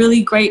us a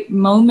really great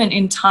moment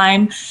in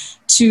time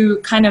to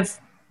kind of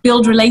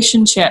build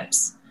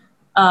relationships,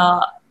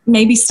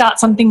 maybe start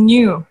something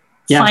new,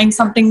 find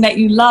something that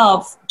you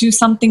love, do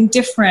something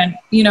different,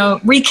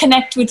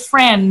 reconnect with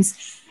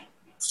friends,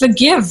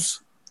 forgive,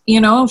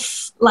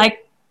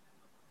 like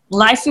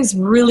life is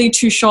really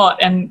too short.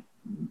 And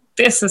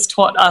this has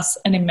taught us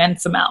an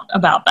immense amount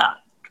about that.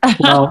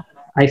 Well,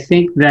 I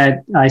think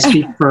that I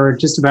speak for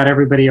just about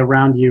everybody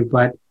around you,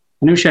 but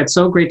Anusha, it's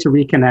so great to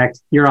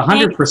reconnect. You're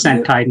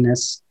 100%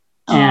 kindness,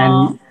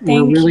 and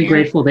we're really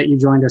grateful that you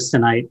joined us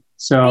tonight.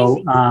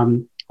 So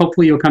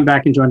hopefully you'll come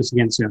back and join us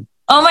again soon.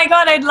 Oh my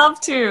God, I'd love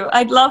to.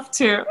 I'd love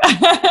to.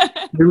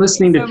 You're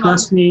listening to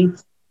Trust Me.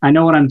 I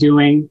Know What I'm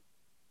Doing.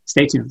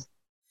 Stay tuned.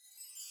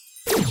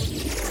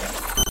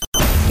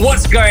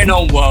 What's going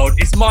on, world?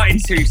 It's Martin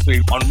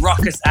Susu on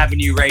Ruckus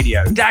Avenue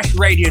Radio, Dash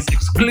Radio's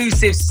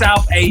exclusive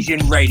South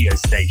Asian radio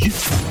station.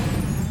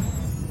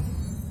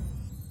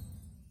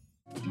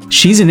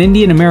 She's an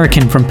Indian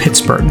American from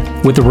Pittsburgh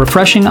with a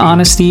refreshing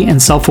honesty and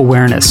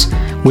self-awareness,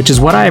 which is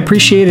what I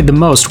appreciated the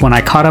most when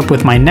I caught up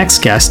with my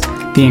next guest,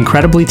 the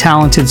incredibly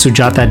talented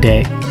Sujata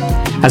Day.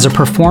 As a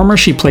performer,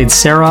 she played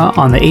Sarah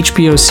on the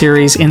HBO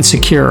series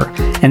Insecure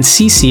and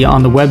Cece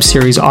on the web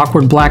series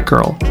Awkward Black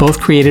Girl, both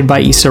created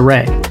by Issa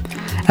Rae.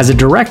 As a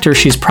director,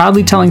 she's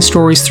proudly telling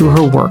stories through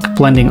her work,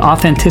 blending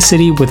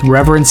authenticity with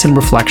reverence and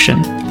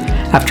reflection.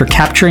 After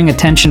capturing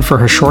attention for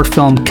her short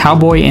film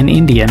Cowboy and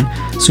Indian,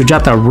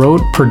 Sujata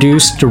wrote,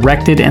 produced,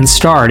 directed, and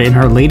starred in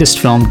her latest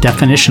film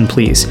Definition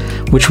Please,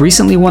 which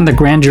recently won the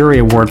Grand Jury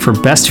Award for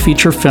Best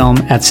Feature Film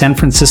at San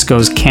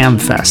Francisco's Cam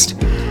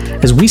Fest.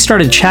 As we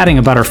started chatting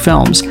about her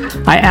films,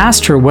 I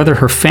asked her whether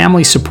her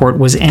family support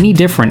was any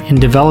different in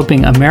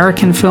developing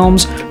American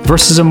films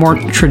versus a more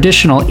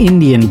traditional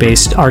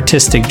Indian-based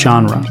artistic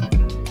genre.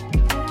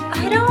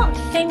 I don't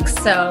think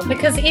so,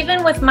 because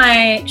even with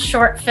my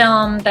short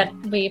film that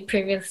we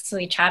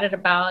previously chatted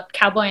about,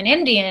 Cowboy and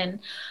Indian,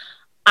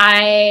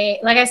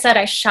 like I said,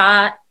 I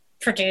shot,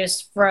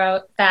 produced,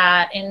 wrote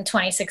that in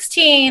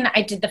 2016.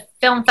 I did the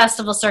film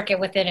festival circuit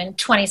with it in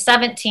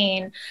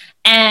 2017,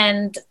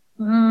 and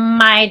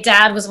my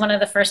dad was one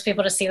of the first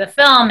people to see the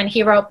film, and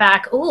he wrote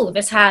back, "Ooh,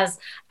 this has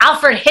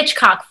Alfred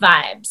Hitchcock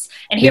vibes."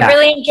 And he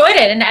really enjoyed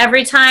it. And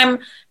every time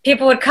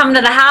people would come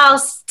to the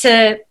house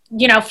to,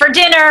 for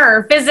dinner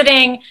or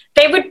visiting,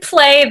 they would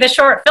play the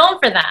short film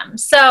for them.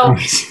 So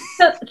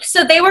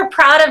they were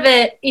proud of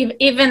it,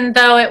 even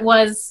though it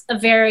was a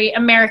very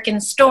American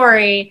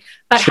story,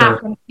 but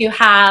happened to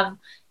have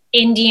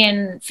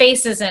Indian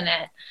faces in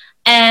it.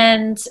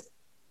 And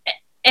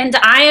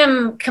I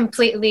am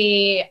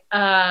completely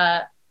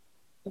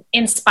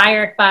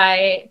inspired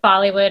by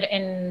Bollywood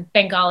and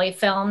Bengali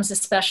films,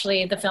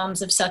 especially the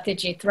films of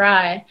Satyajit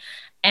Ray.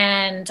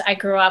 And I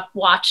grew up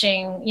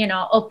watching,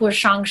 Opur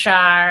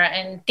Shangshar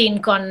and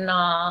Teen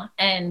Konna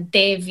and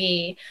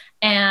Devi.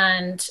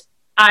 And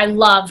I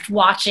loved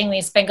watching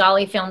these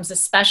Bengali films,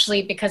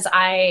 especially because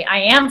I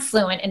am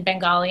fluent in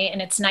Bengali,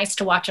 and it's nice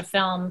to watch a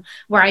film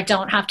where I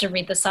don't have to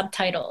read the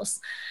subtitles.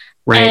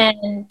 Right.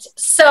 And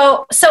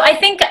so I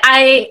think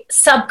I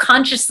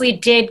subconsciously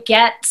did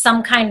get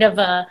some kind of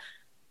a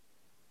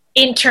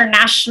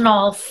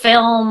international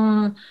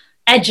film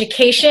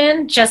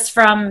education just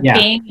from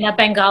being in a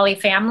Bengali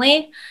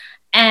family.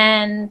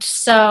 And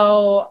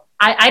so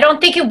I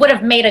don't think it would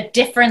have made a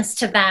difference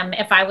to them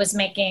if I was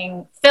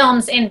making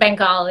films in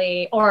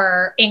Bengali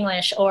or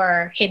English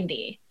or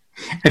Hindi.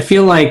 I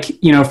feel like,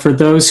 for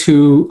those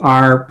who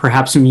are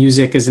perhaps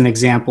music as an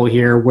example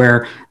here,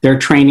 where they're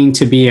training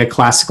to be a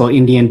classical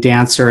Indian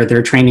dancer,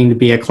 they're training to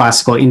be a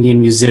classical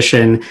Indian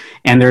musician,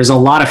 and there's a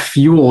lot of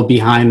fuel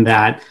behind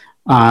that.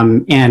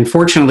 And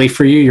fortunately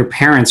for you, your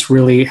parents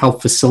really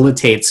help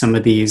facilitate some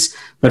of these.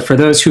 But for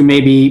those who may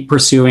be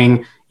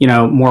pursuing,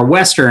 more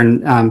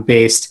Western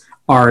based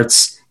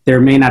arts, there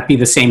may not be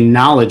the same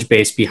knowledge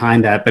base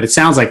behind that. But it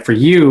sounds like for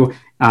you,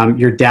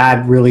 your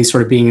dad really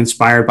sort of being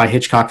inspired by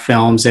Hitchcock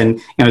films, and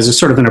it was a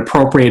sort of an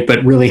appropriate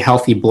but really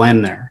healthy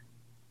blend there.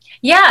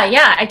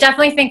 Yeah. I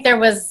definitely think there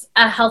was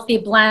a healthy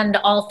blend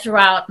all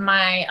throughout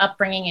my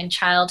upbringing and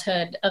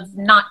childhood of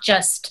not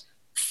just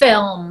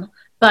film,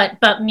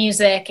 but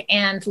music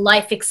and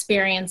life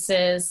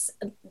experiences.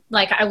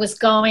 Like I was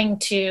going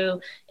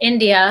to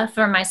India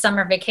for my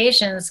summer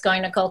vacations,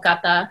 going to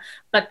Kolkata,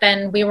 but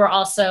then we were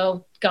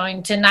also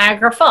going to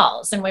Niagara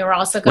Falls, and we were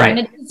also going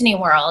to Disney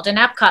World and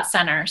Epcot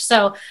Center.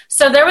 So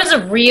there was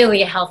a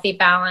really healthy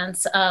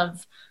balance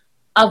of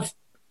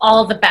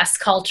all the best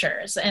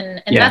cultures.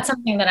 And that's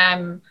something that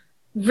I'm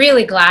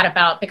really glad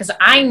about, because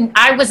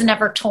I was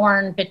never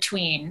torn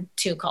between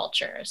two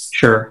cultures.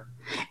 Sure.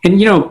 And,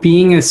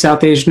 being a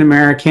South Asian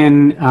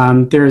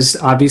American, there's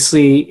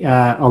obviously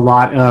a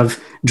lot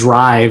of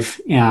drive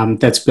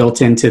that's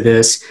built into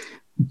this.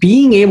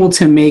 Being able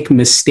to make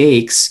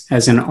mistakes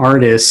as an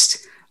artist,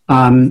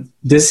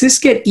 does this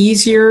get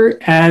easier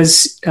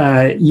as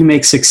you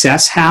make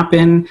success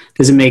happen?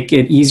 Does it make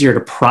it easier to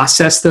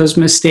process those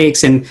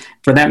mistakes? And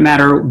for that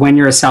matter, when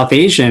you're a South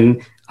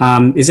Asian,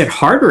 is it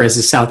harder as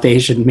a South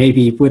Asian,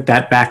 maybe with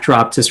that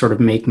backdrop, to sort of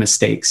make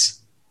mistakes?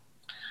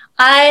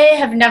 I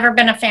have never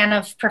been a fan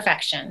of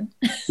perfection.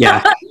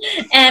 Yeah.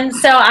 And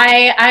so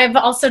I've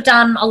also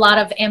done a lot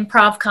of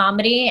improv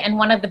comedy. And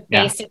one of the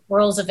basic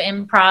rules of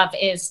improv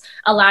is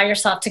allow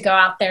yourself to go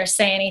out there,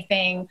 say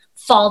anything,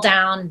 fall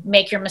down,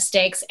 make your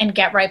mistakes, and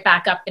get right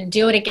back up and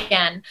do it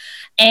again.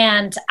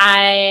 And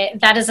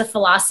that is a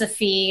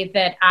philosophy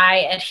that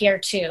I adhere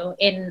to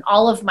in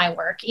all of my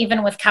work.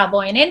 Even with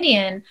Cowboy and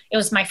Indian, it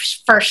was my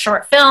first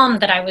short film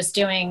that I was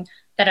doing,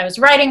 that I was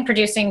writing,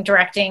 producing,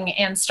 directing,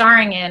 and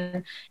starring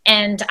in.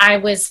 And I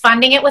was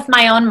funding it with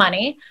my own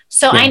money.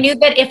 So I knew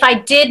that if I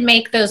did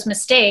make those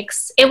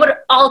mistakes, it would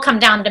all come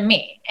down to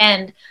me.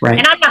 And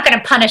and I'm not going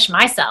to punish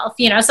myself,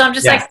 you know? So I'm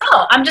just like,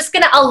 I'm just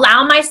going to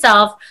allow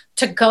myself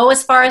to go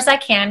as far as I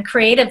can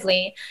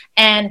creatively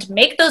and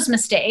make those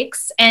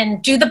mistakes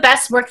and do the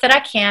best work that I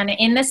can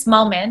in this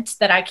moment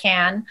that I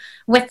can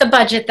with the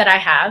budget that I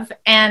have.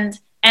 And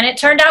it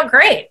turned out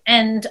great.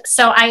 And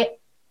so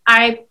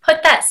I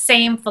put that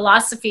same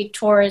philosophy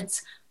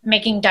towards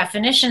making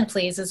Definition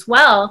Please as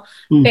well,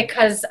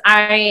 because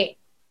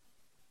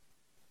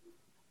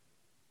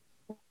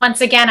once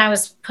again, I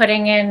was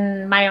putting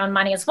in my own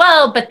money as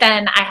well, but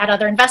then I had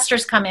other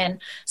investors come in.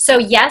 So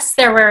yes,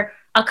 there were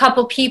a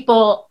couple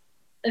people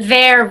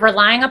there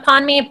relying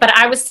upon me, but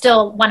I was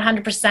still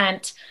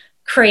 100%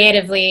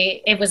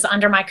 creatively, it was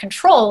under my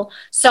control.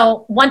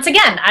 So once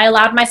again, I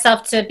allowed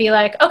myself to be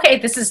like, okay,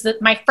 this is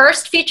my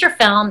first feature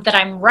film that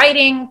I'm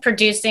writing,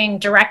 producing,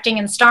 directing,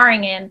 and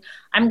starring in.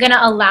 I'm going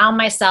to allow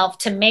myself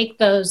to make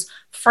those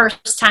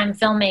first-time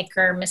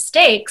filmmaker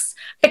mistakes,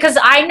 because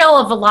I know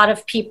of a lot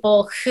of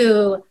people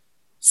who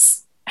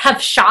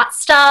have shot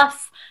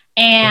stuff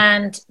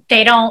and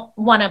they don't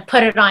want to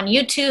put it on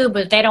YouTube,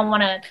 or they don't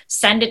want to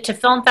send it to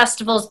film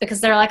festivals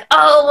because they're like,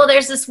 oh, well,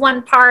 there's this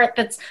one part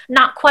that's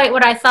not quite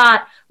what I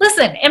thought.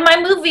 Listen, in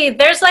my movie,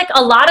 there's like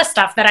a lot of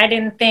stuff that I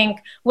didn't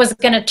think was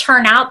going to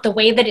turn out the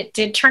way that it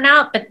did turn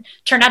out, but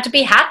turned out to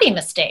be happy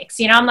mistakes.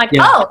 You know, I'm like,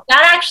 oh,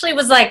 that actually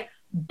was like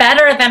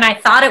better than I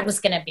thought it was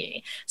going to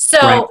be.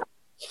 So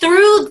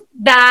through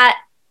that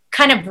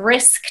kind of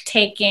risk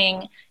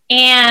taking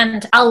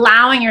and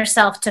allowing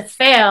yourself to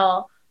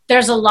fail,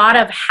 there's a lot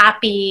of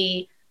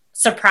happy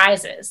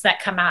surprises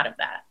that come out of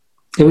that.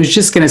 I was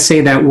just going to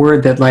say that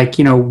word, that like,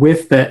 you know,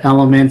 with the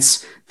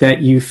elements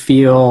that you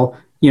feel,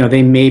 you know,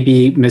 they may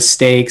be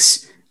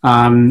mistakes,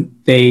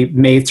 they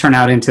may turn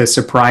out into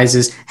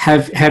surprises.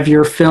 Have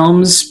your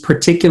films,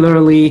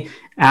 particularly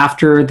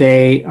after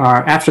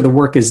the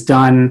work is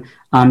done,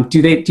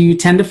 do you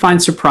tend to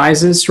find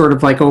surprises sort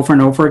of like over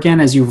and over again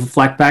as you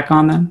reflect back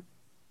on them?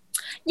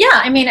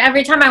 Yeah, I mean,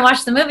 every time I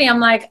watch the movie, I'm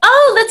like,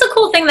 oh, that's a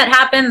cool thing that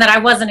happened that I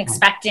wasn't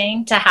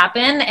expecting to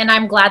happen, and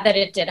I'm glad that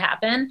it did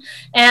happen.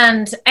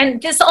 And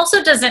this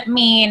also doesn't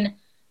mean,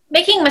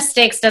 making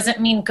mistakes doesn't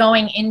mean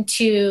going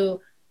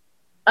into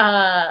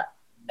the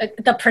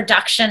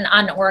production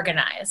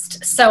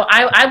unorganized. So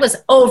I was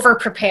over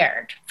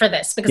prepared for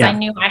this because I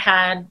knew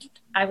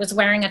I was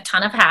wearing a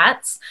ton of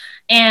hats,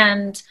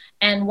 and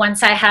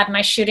once I had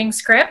my shooting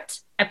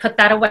script, I put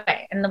that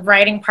away, and the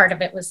writing part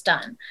of it was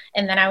done.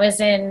 And then I was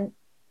in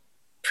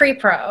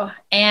pre-pro,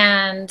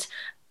 and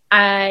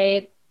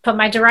I put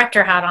my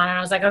director hat on, and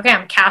I was like, okay,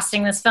 I'm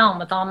casting this film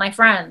with all my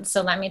friends,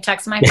 so let me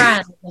text my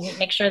friends and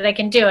make sure they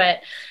can do it,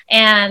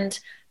 and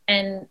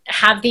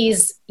have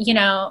these, you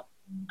know,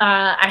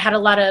 I had a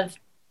lot of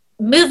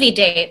movie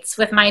dates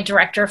with my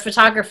director of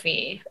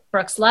photography,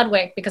 Brooks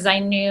Ludwig, because I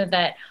knew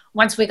that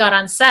once we got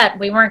on set,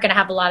 we weren't going to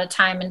have a lot of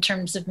time in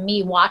terms of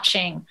me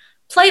watching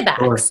playback.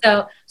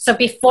 Sure. So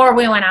before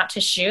we went out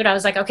to shoot, I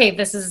was like, okay,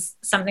 this is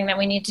something that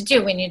we need to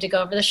do. We need to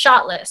go over the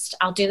shot list.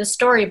 I'll do the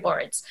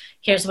storyboards.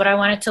 Here's what I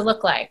want it to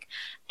look like.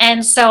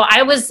 And so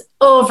I was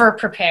over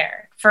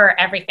prepared for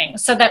everything,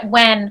 so that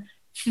when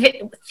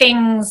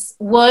things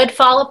would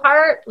fall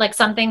apart, like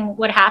something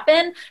would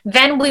happen,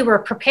 then we were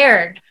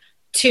prepared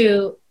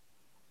to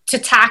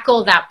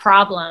tackle that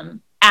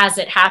problem as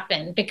it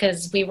happened,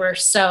 because we were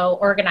so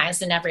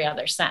organized in every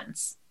other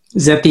sense.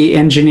 Is that the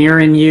engineer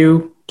in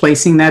you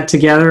placing that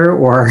together,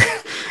 or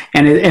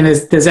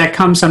does that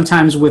come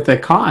sometimes with a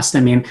cost?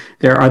 I mean,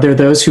 are there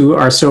those who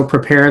are so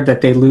prepared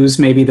that they lose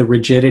maybe the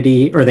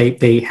rigidity, or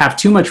they have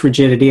too much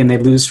rigidity and they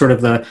lose sort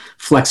of the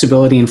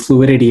flexibility and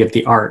fluidity of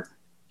the art?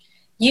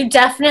 You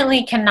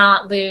definitely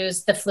cannot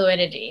lose the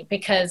fluidity,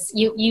 because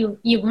you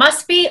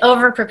must be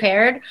over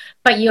prepared,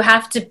 but you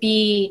have to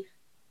be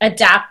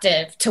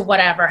adaptive to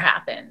whatever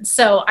happens.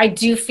 So I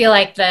do feel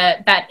like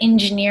that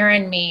engineer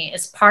in me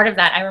is part of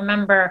that. I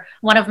remember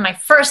one of my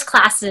first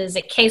classes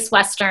at Case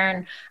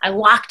Western, I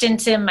walked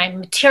into my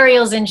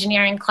materials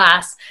engineering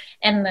class,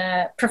 and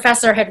the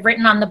professor had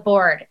written on the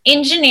board,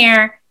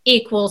 engineer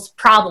equals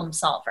problem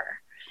solver.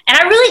 And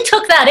I really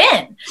took that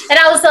in, and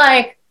I was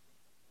like,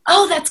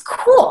 oh, that's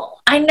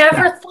cool. I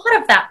never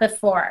thought of that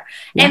before.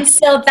 Yeah. And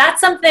so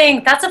that's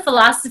a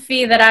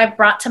philosophy that I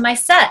brought to my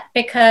set,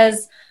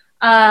 because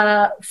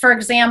for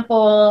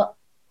example,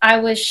 I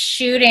was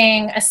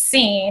shooting a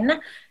scene,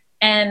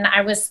 and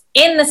I was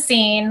in the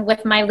scene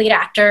with my lead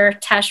actor,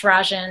 Tesh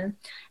Rajan,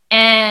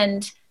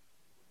 and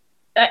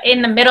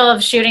in the middle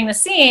of shooting the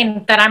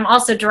scene that I'm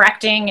also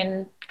directing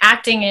and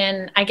acting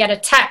in, I get a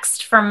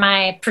text from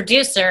my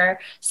producer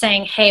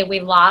saying, "Hey, we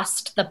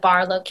lost the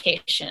bar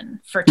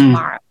location for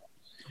tomorrow."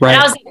 Right.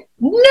 And I was like,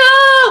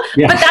 "No!"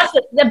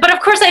 Yeah. But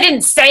of course I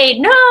didn't say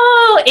no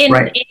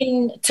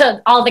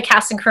to all the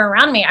cast and crew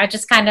around me. I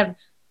just kind of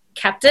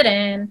kept it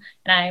in,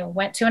 and I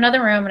went to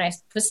another room, and I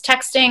was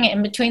texting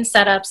in between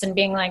setups and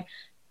being like,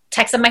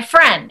 texted my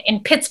friend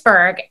in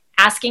Pittsburgh,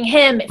 asking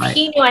him if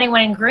he knew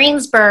anyone in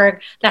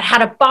Greensburg that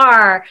had a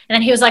bar. And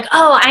then he was like,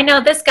 "Oh, I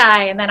know this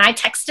guy." And then I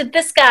texted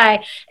this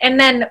guy. And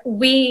then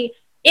we,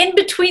 in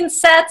between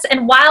sets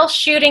and while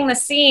shooting the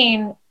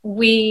scene,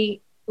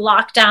 we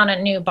locked down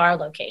a new bar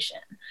location.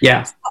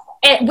 Yeah.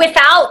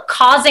 Without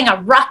causing a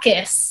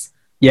ruckus.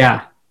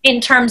 Yeah.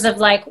 In terms of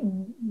like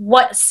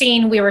what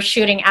scene we were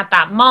shooting at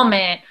that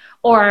moment.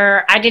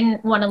 Or I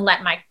didn't want to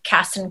let my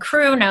cast and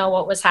crew know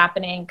what was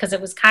happening because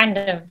it was kind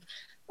of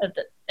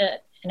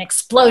an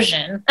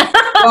explosion.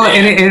 Well,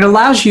 and it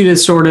allows you to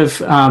sort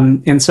of,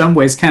 in some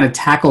ways, kind of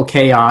tackle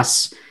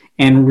chaos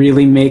and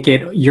really make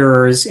it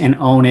yours and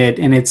own it.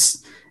 And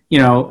it's,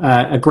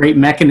 a great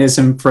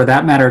mechanism for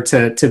that matter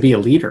to be a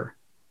leader.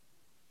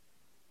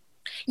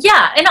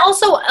 Yeah. And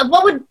also,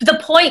 what would the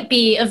point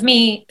be of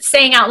me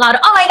saying out loud,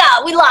 "Oh my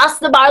God, we lost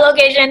the bar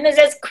location. This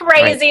is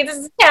crazy. This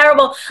is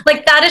terrible."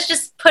 Like, that is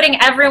just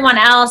putting everyone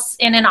else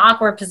in an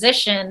awkward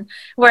position.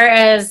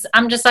 Whereas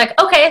I'm just like,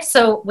 okay,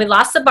 so we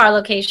lost the bar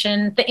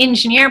location. The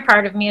engineer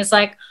part of me is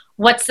like,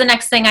 what's the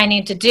next thing I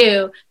need to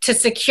do to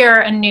secure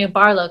a new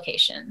bar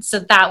location? So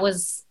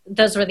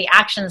those were the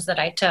actions that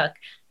I took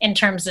in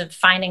terms of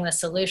finding the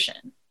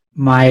solution.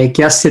 My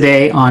guest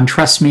today on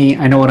Trust Me,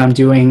 I Know What I'm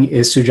Doing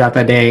is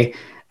Sujata Day.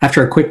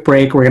 After a quick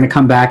break, we're going to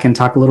come back and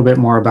talk a little bit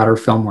more about her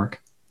film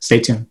work. Stay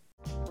tuned.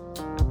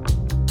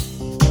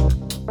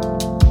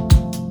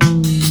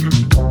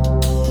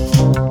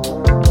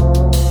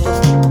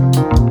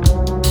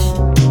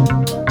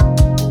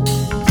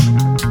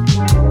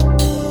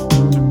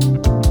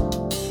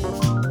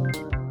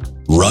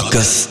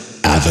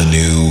 Ruckus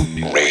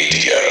Avenue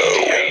Radio.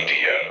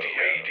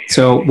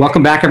 So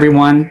welcome back,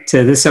 everyone,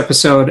 to this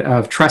episode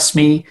of Trust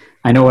Me,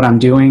 I Know What I'm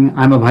Doing.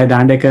 I'm Abhay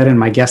Dandekar, and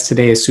my guest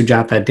today is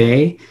Sujata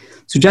Day.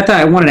 Sujata,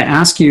 I wanted to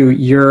ask you,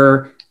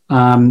 your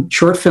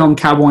short film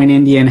Cowboy and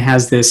Indian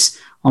has this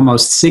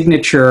almost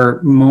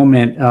signature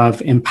moment of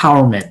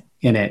empowerment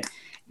in it.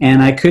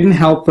 And I couldn't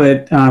help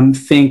but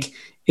think,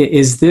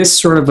 is this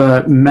sort of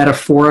a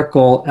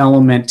metaphorical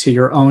element to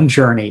your own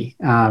journey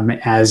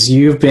as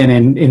you've been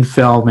in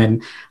film?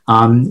 And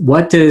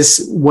what does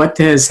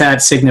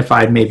that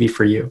signified maybe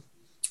for you?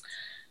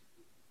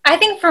 I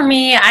think for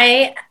me,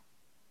 I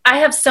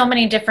have so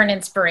many different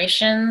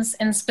inspirations,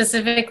 and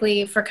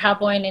specifically for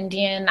Cowboy and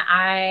Indian,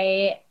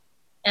 I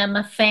am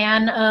a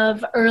fan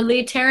of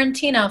early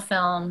Tarantino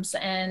films,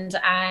 and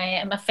I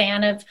am a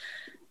fan of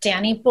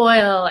Danny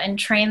Boyle and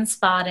Train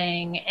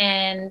Spotting.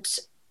 And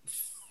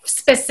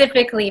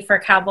specifically for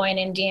Cowboy and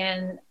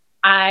Indian,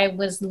 I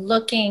was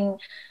looking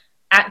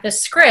at the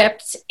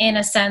script in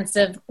a sense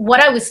of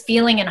what I was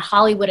feeling in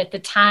Hollywood at the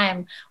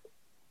time,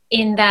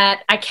 in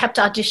that I kept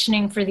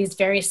auditioning for these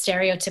very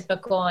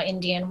stereotypical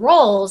Indian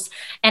roles.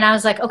 And I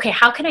was like, okay,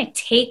 how can I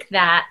take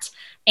that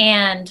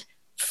and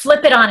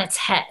flip it on its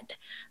head?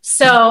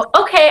 So,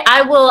 okay,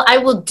 I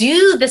will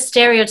do the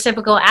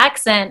stereotypical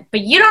accent, but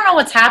you don't know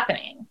what's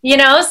happening,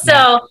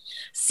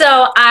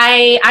 So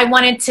I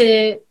wanted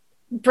to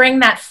bring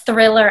that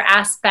thriller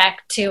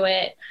aspect to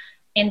it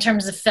in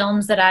terms of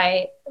films that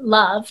I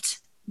loved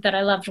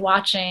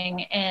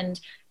watching, and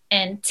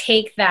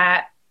take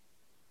that,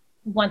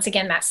 once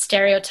again, that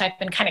stereotype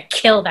and kind of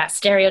kill that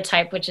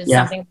stereotype, which is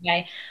something that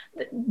I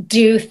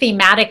do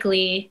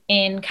thematically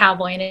in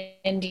Cowboy and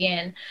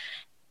Indian,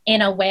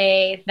 in a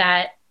way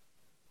that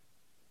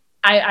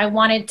I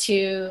wanted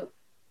to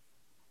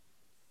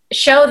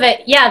show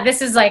that,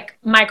 this is like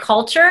my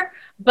culture,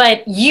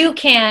 but you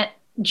can't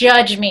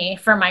judge me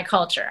for my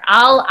culture.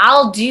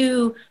 I'll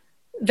do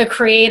the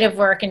creative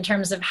work in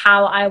terms of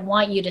how I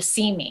want you to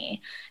see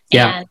me.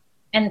 Yeah.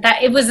 And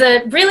that it was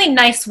a really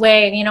nice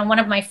way, one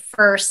of my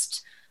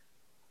first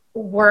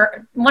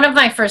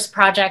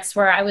projects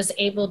where I was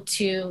able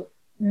to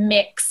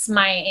mix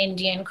my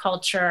Indian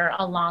culture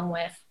along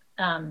with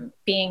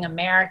being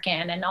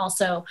American. And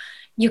also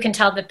you can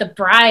tell that the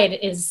bride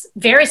is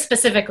very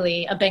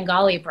specifically a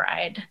Bengali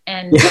bride.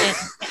 And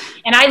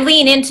I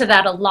lean into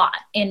that a lot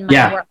in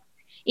my work.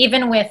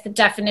 Even with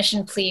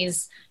Definition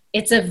Please,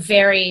 it's a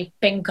very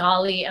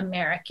Bengali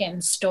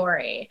American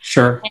story.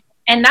 Sure.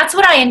 And that's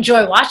what I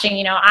enjoy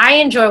watching. I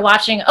enjoy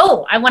watching,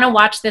 I want to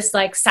watch this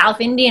like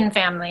South Indian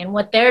family and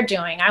what they're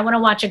doing. I want to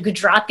watch a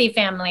Gujarati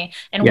family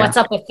and what's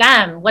up with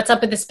them. What's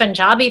up with this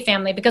Punjabi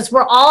family? Because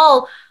we're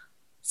all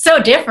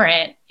so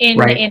different in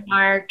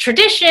our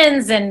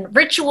traditions and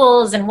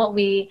rituals and what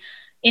we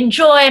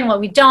enjoy and what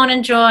we don't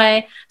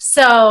enjoy.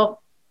 So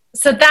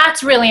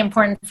that's really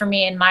important for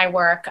me in my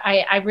work.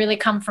 I really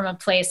come from a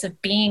place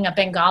of being a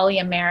Bengali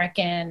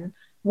American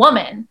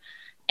woman.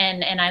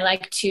 And I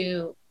like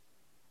to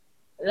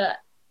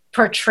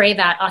portray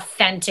that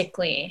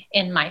authentically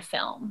in my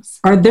films.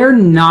 Are there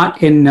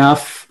not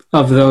enough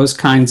of those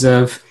kinds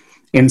of,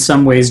 in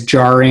some ways,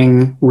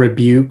 jarring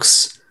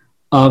rebukes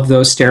of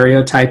those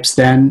stereotypes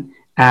then,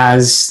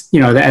 as you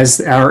know, as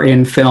are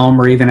in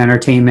film or even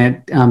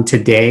entertainment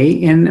today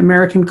in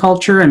American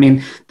culture? I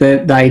mean,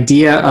 the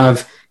idea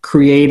of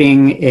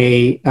creating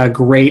a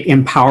great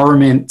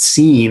empowerment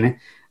scene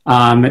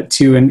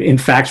to, in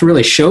fact,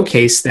 really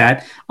showcase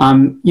that.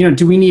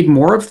 Do we need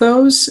more of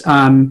those?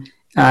 Or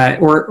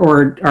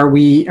are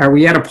we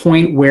at a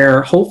point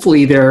where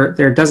hopefully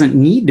there doesn't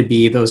need to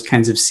be those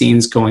kinds of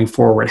scenes going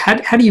forward?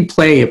 How do you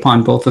play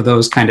upon both of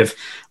those kind of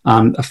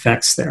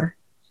effects there?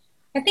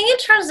 I think in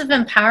terms of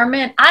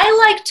empowerment,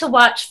 I like to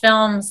watch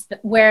films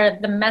where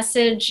the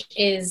message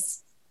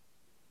is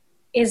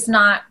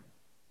not,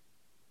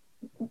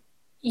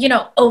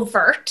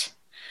 overt.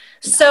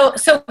 So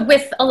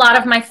with a lot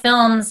of my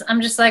films,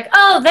 I'm just like,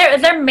 oh,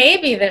 there may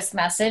be this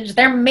message,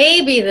 there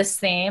may be this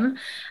theme,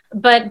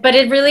 but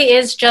it really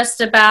is just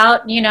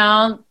about,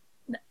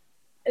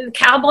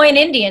 Cowboy and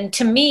Indian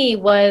to me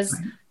was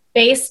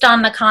based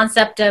on the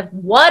concept of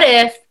what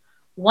if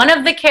one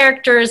of the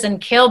characters in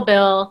Kill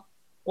Bill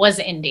was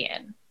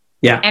Indian.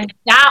 Yeah. And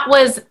that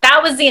was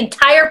the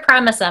entire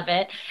premise of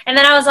it. And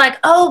then I was like,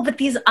 oh, but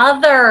these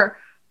other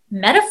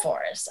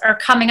metaphors are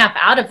coming up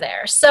out of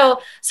there. So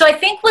I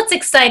think what's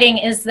exciting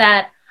is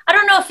that I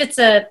don't know if it's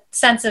a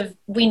sense of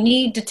we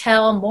need to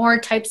tell more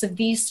types of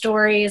these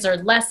stories or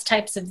less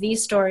types of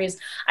these stories.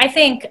 I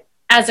think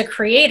as a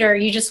creator,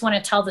 you just want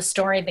to tell the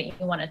story that you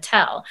want to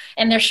tell.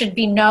 And there should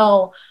be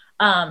no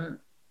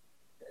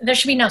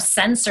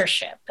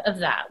censorship of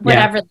that,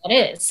 whatever that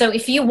is. So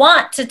if you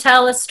want to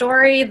tell a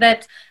story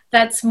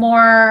that's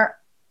more,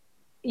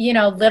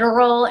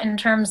 literal in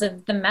terms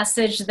of the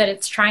message that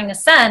it's trying to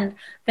send,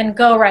 then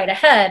go right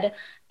ahead.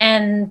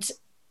 And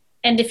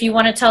if you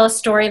want to tell a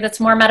story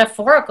that's more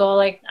metaphorical,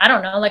 like, I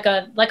don't know, like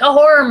a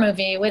horror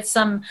movie with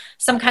some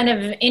kind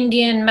of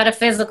Indian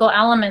metaphysical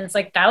elements,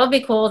 like that would be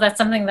cool. That's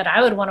something that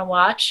I would want to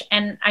watch.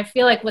 And I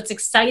feel like what's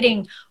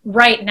exciting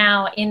right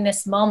now in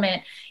this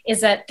moment is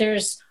that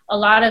there's a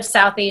lot of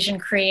South Asian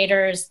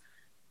creators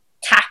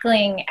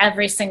tackling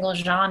every single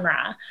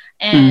genre.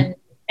 And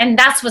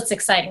that's what's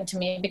exciting to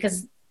me,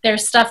 because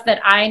there's stuff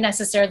that I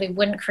necessarily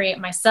wouldn't create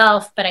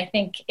myself, but I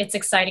think it's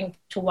exciting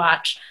to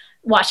watch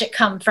it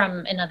come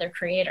from another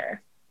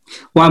creator.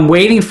 Well, I'm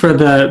waiting for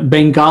the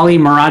Bengali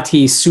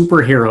Marathi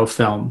superhero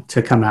film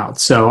to come out.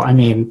 So, I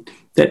mean,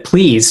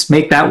 please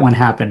make that one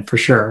happen for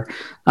sure.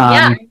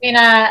 I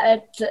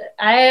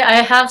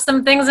have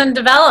some things in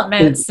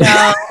development, so...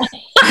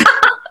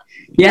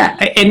 Yeah,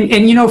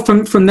 and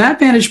from that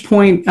vantage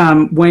point,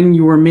 when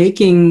you were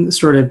making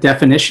sort of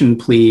Definition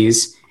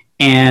Please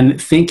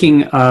and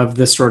thinking of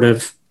the sort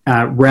of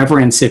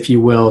reverence, if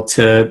you will,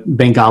 to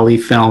Bengali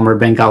film or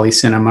Bengali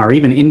cinema or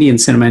even Indian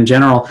cinema in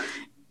general,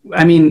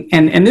 I mean,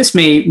 and this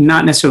may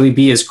not necessarily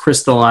be as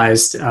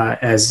crystallized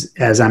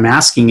as I'm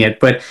asking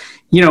it, but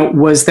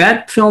was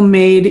that film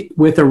made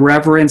with a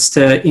reverence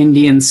to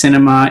Indian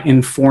cinema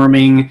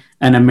informing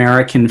an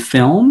American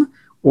film,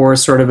 or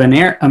sort of an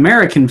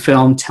American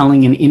film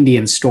telling an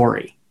Indian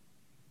story?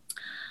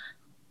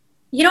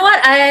 You know what?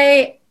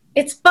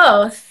 It's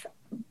both,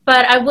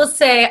 but I will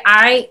say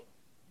I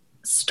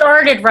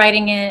started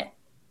writing it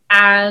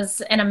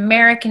as an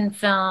American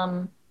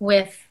film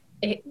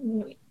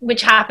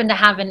which happened to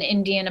have an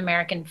Indian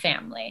American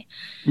family.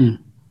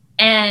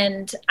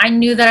 And I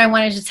knew that I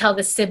wanted to tell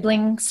the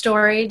sibling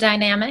story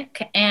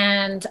dynamic,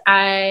 and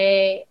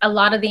a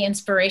lot of the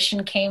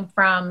inspiration came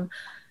from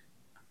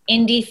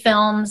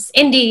independent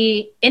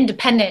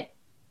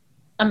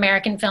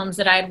American films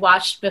that I had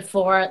watched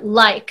before,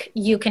 like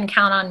You Can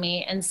Count on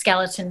Me and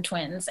Skeleton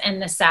Twins and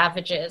The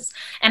Savages.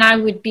 And I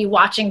would be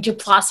watching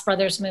Duplass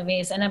Brothers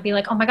movies, and I'd be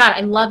like, oh my God,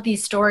 I love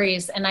these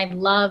stories and I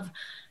love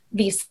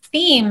these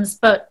themes,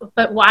 but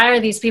why are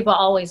these people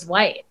always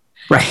white?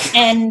 Right.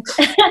 And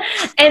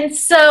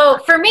so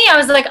for me, I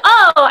was like,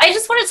 oh, I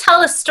just want to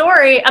tell a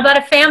story about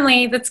a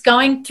family that's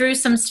going through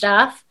some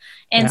stuff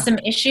and some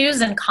issues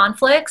and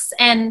conflicts,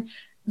 and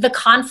the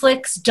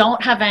conflicts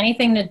don't have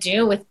anything to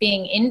do with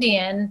being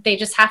Indian. They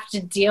just have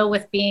to deal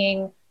with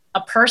being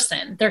a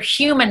person. They're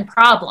human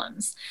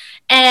problems.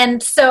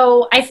 And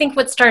so I think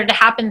what started to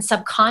happen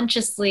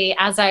subconsciously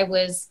as I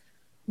was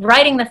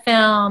writing the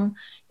film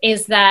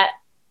is that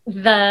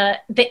the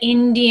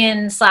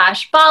Indian /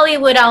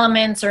 Bollywood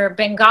elements or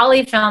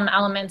Bengali film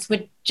elements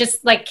would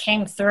just like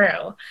came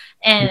through,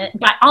 and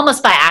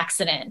almost by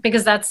accident,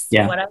 because that's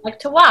what I like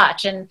to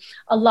watch. And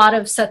a lot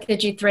of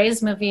Satyajit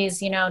Ray's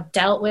movies,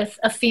 dealt with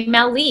a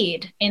female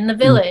lead in the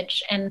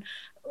village and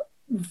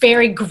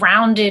very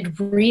grounded,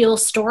 real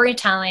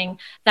storytelling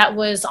that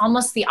was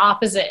almost the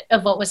opposite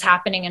of what was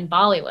happening in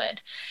Bollywood.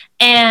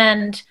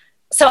 And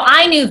so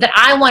I knew that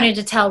I wanted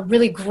to tell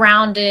really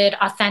grounded,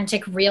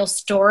 authentic, real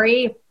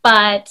story,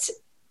 but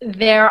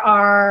there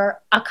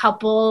are a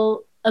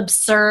couple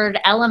absurd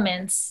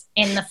elements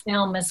in the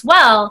film as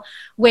well,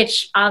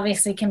 which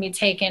obviously can be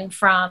taken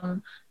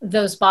from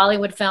those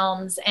Bollywood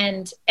films.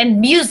 And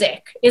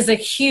music is a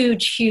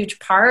huge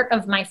part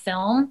of my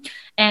film.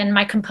 And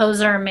my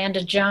composer,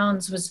 Amanda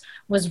Jones,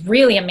 was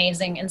really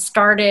amazing and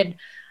started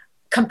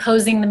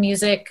composing the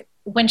music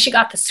when she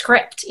got the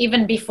script,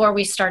 even before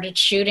we started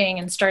shooting,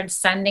 and started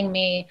sending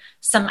me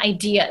some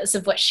ideas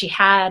of what she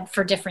had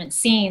for different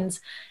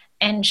scenes.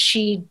 And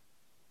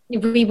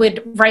we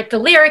would write the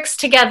lyrics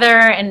together,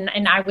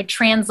 and I would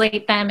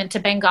translate them into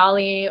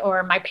Bengali,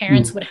 or my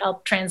parents would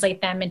help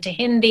translate them into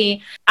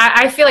Hindi.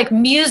 I feel like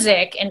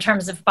music in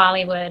terms of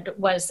Bollywood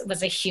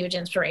was a huge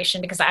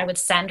inspiration, because I would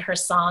send her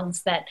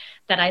songs that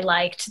I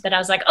liked, that I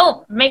was like,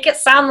 oh, make it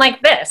sound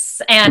like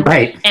this. And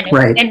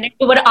it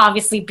would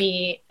obviously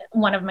be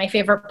one of my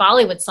favorite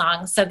Bollywood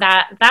songs. So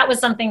that was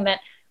something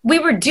that we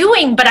were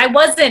doing, but I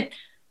wasn't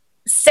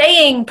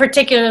saying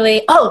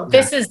particularly, oh,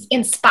 this is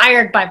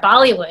inspired by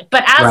Bollywood.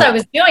 But as I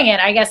was doing it,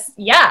 I guess,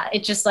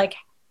 it just like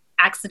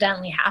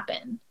accidentally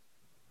happened.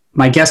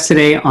 My guest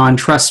today on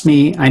Trust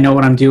Me, I Know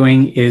What I'm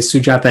Doing is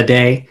Sujata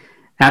Day.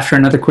 After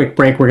another quick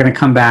break, we're going to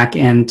come back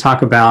and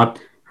talk about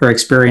her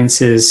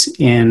experiences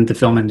in the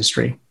film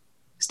industry.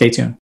 Stay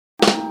tuned.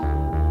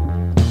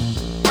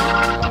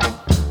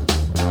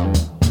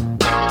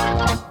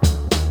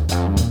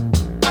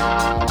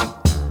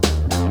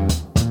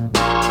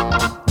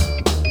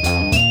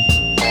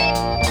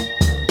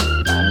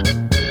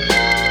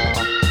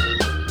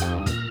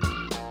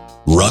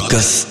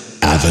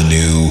 Ruckus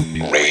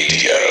Avenue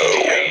Radio.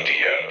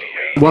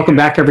 Welcome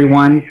back,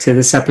 everyone, to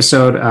this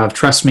episode of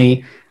Trust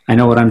Me, I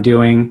Know What I'm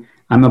Doing.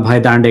 I'm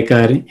Abhay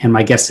Dandekar, and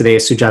my guest today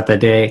is Sujata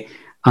Day.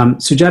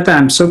 Sujata,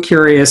 I'm so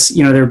curious.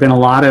 There have been a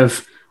lot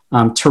of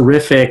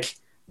terrific,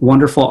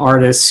 wonderful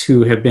artists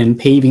who have been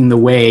paving the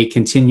way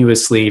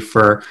continuously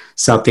for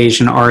South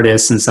Asian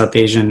artists and South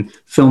Asian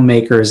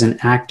filmmakers and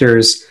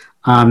actors.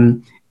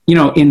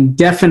 In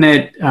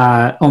definite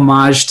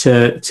homage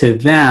to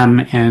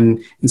them, and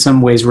in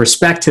some ways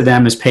respect to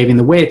them as paving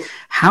the way.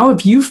 How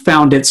have you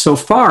found it so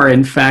far,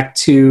 in fact,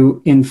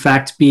 to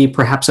be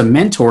perhaps a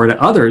mentor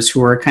to others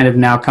who are kind of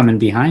now coming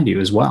behind you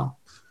as well?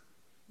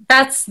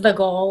 That's the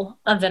goal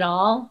of it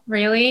all,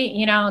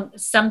 really.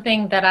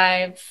 Something that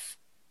I've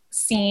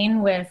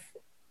seen with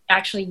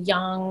actually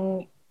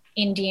young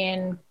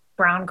Indian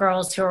brown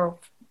girls who are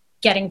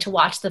getting to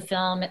watch the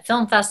film at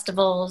film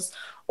festivals,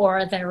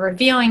 or they're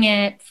reviewing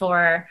it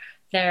for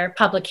their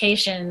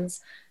publications,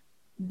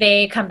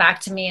 they come back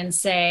to me and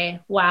say,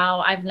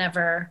 wow, I've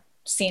never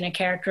seen a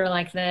character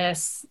like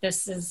this.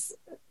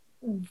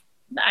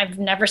 I've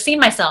never seen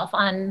myself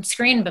on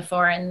screen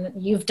before,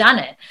 and you've done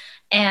it.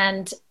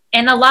 And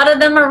a lot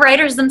of them are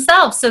writers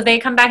themselves. So they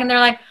come back and they're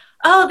like,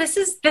 oh, this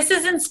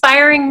is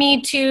inspiring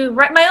me to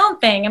write my own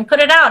thing and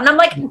put it out. And I'm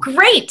like,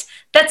 great.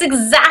 That's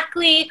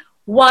exactly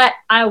what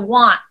I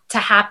want to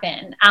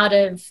happen out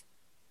of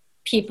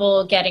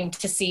people getting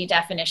to see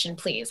Definition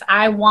Please.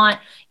 I want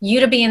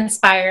you to be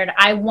inspired.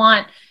 I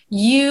want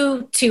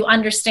you to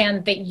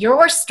understand that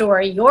your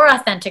story, your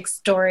authentic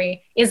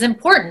story, is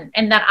important,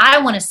 and that I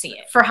want to see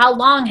it. For how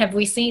long have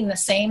we seen the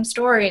same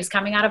stories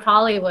coming out of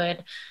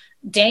Hollywood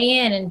day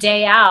in and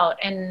day out?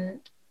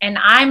 And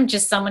I'm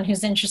just someone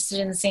who's interested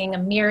in seeing a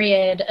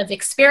myriad of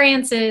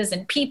experiences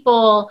and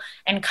people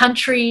and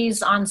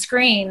countries on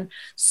screen.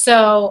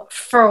 So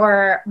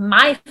for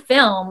my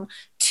film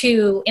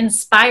to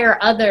inspire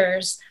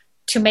others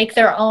to make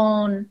their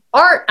own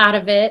art out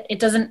of it, it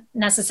doesn't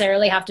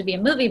necessarily have to be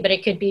a movie, but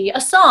it could be a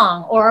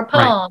song or a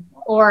poem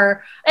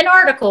or an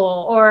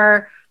article,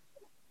 or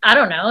I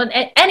don't know,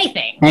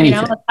 anything.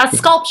 A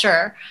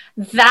sculpture.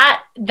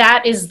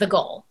 That is the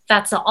goal.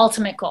 That's the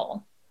ultimate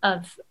goal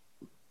of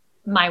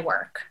my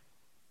work.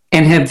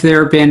 And have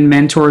there been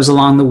mentors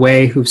along the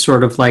way who've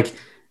sort of like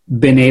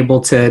been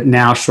able to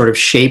now sort of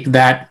shape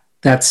that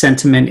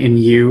sentiment in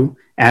you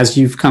as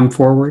you've come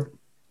forward?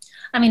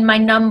 I mean, my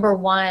number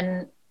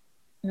one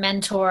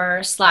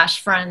mentor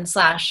 / friend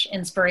 /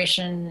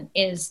 inspiration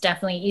is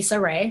definitely Issa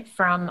Rae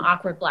from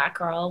Awkward Black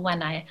Girl.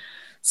 When I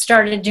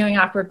started doing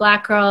Awkward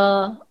Black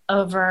Girl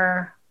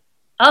over,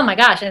 oh my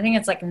gosh, I think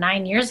it's like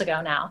 9 years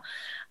ago now.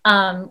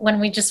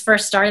 When we just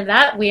first started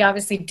that, we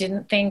obviously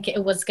didn't think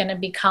it was going to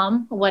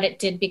become what it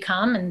did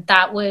become. And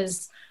that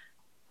was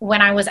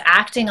when I was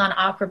acting on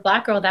Awkward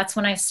Black Girl. That's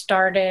when I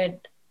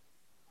started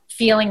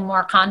feeling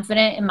more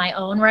confident in my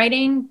own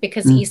writing,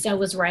 because Issa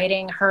was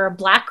writing her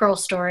Black girl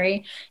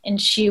story,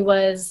 and she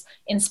was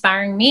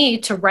inspiring me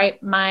to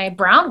write my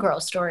brown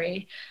girl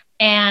story.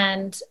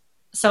 And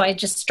so I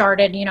just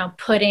started,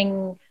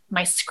 putting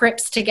my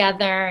scripts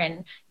together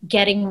and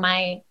getting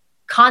my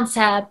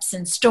concepts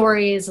and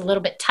stories a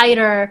little bit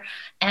tighter,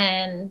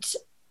 and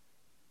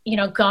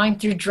going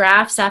through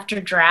drafts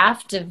after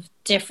draft of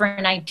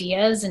different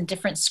ideas and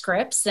different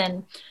scripts.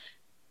 And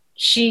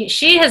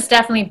she has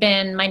definitely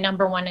been my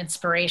number one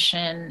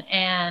inspiration,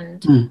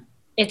 and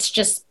it's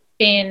just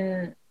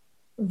been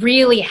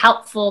really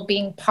helpful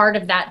being part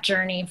of that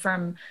journey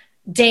from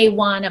day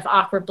one of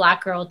Awkward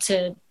Black Girl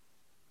to,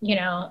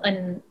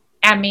 and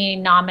Emmy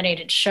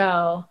nominated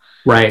show.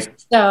 Right.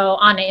 So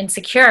on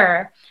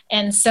Insecure.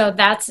 And so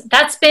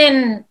that's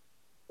been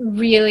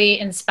really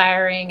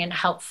inspiring and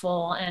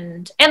helpful.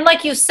 And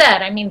like you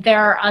said, I mean, there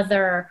are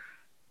other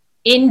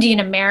Indian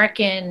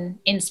American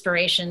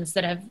inspirations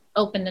that have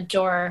opened the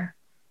door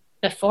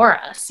before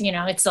us. You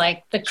know, it's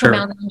like the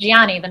Kumail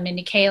Nanjiani, the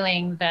Mindy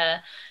Kaling, the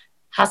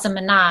Hassan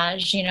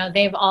Minaj, you know,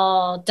 they've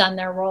all done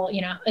their role,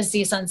 you know,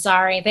 Aziz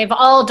Ansari, they've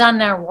all done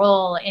their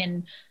role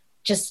in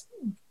just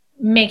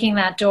making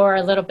that door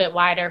a little bit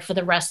wider for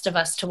the rest of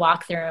us to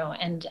walk through.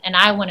 And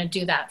I want to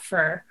do that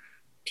for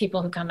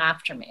people who come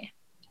after me.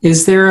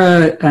 Is there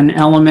an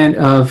element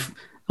of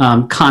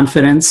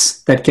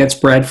confidence that gets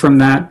bred from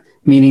that?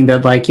 Meaning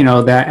that, like, you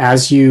know, that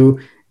as you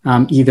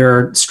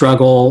either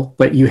struggle,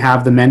 but you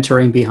have the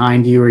mentoring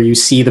behind you, or you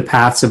see the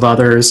paths of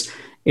others,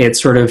 it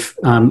sort of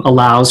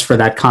allows for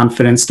that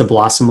confidence to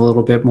blossom a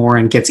little bit more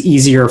and gets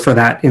easier for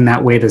that in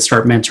that way to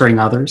start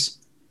mentoring others?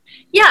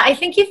 Yeah, I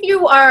think if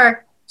you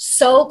are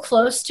so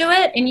close to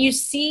it and you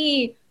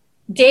see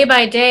day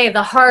by day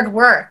the hard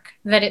work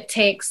that it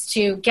takes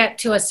to get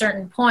to a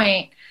certain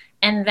point,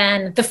 and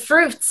then the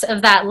fruits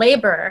of that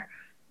labor,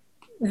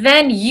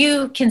 then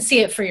you can see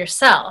it for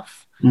yourself.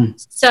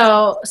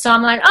 So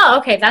I'm like, oh,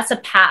 okay, that's a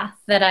path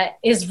that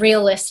is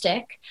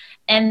realistic.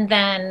 And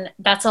then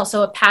that's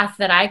also a path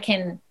that I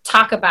can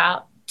talk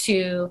about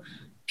to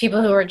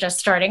people who are just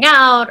starting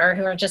out, or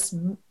who are just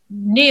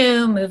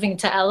new, moving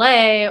to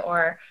LA,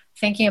 or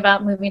thinking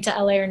about moving to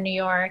LA or New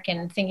York,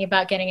 and thinking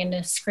about getting into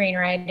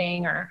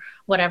screenwriting or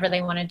whatever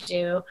they want to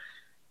do.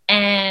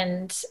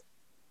 And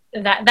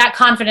that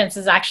confidence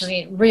is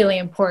actually really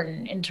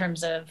important in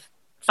terms of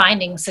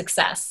finding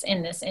success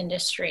in this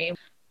industry.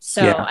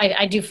 So yeah.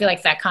 I do feel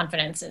like that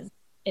confidence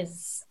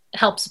is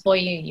helps buoy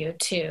you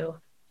to,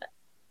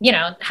 you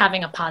know,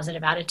 having a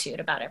positive attitude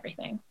about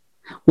everything.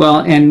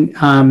 Well,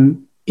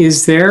 and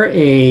is there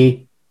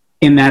in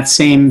that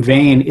same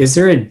vein, is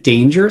there a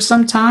danger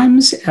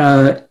sometimes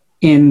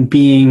in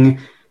being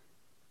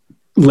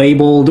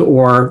labeled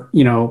or,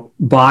 you know,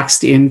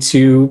 boxed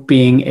into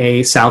being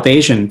a South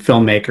Asian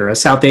filmmaker, a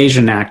South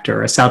Asian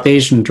actor, a South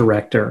Asian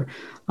director?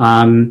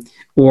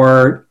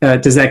 Or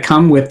does that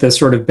come with the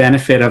sort of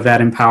benefit of that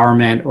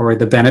empowerment or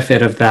the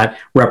benefit of that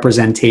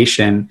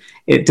representation?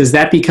 Does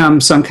that become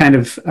some kind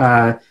of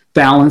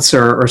balance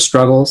or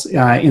struggles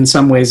in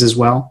some ways as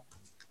well?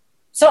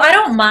 So I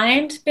don't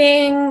mind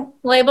being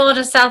labeled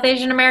a South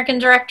Asian American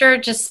director,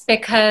 just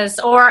because,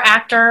 or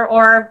actor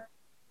or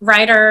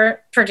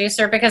writer,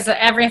 producer, because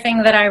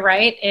everything that I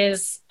write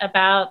is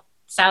about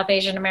South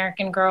Asian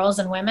American girls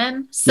and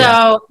women.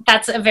 So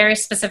that's a very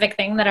specific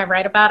thing that I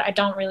write about. I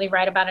don't really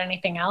write about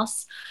anything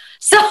else.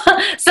 So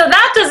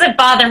that doesn't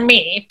bother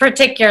me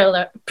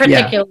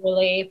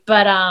particularly,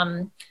 but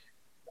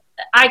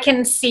I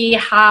can see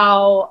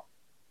how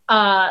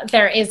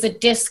there is a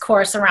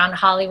discourse around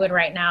Hollywood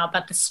right now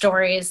about the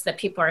stories that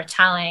people are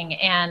telling.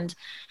 And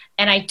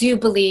I do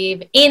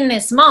believe in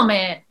this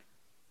moment,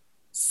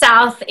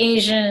 South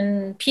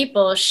Asian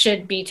people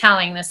should be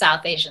telling the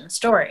South Asian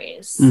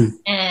stories,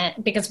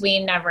 and because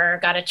we never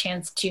got a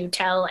chance to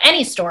tell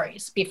any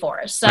stories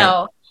before.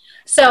 So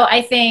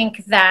I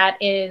think that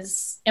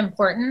is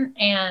important,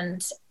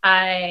 and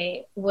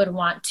I would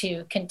want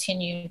to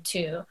continue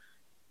to,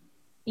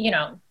 you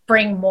know,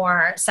 bring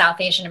more South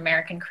Asian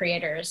American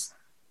creators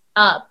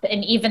up,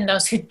 and even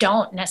those who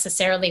don't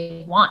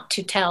necessarily want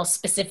to tell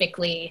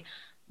specifically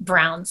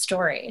brown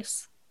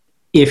stories.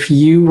 If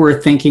you were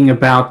thinking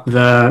about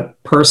the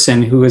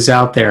person who is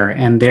out there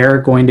and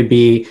they're going to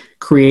be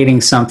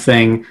creating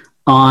something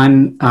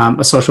on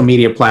a social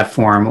media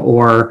platform,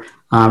 or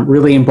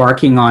really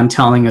embarking on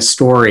telling a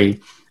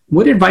story,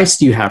 what advice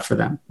do you have for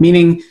them?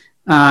 Meaning,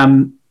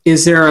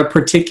 is there a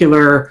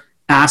particular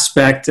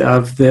aspect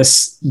of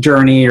this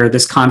journey or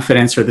this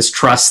confidence or this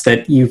trust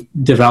that you've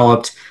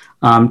developed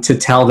to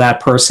tell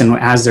that person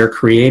as they're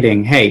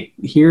creating, hey,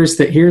 here's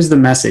the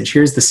message,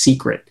 here's the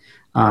secret,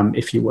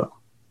 if you will?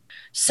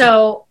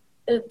 So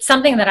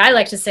something that I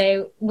like to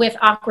say with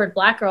Awkward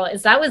Black Girl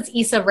is that was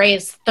Issa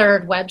Rae's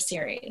third web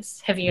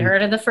series. Have you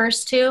heard of the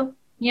first two?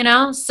 You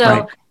know,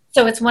 so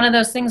it's one of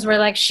those things where,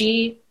 like,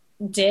 she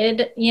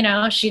did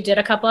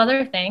a couple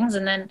other things,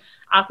 and then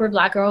Awkward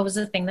Black Girl was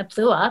the thing that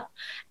blew up.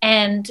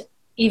 And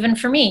even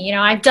for me, you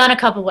know, I've done a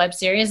couple web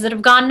series that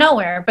have gone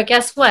nowhere, but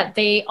guess what?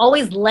 They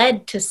always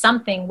led to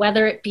something,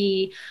 whether it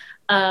be,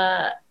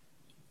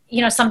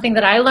 you know, something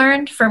that I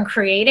learned from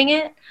creating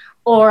it,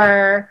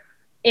 or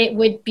it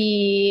would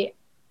be,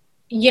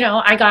 you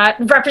know, I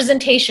got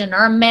representation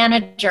or a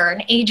manager,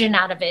 an agent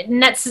out of it.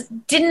 And that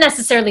didn't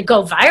necessarily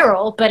go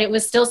viral, but it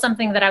was still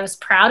something that I was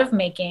proud of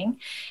making.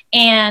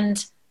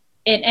 And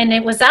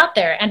it was out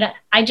there. And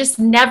I just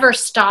never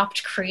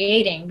stopped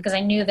creating, because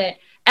I knew that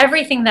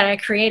everything that I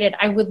created,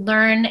 I would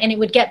learn, and it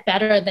would get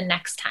better the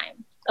next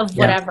time of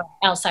whatever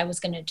else I was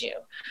going to do.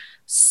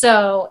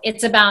 So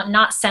it's about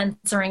not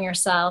censoring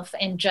yourself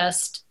and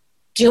just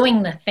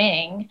doing the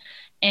thing.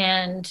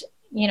 And,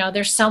 you know,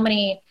 there's so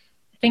many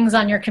things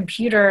on your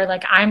computer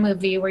like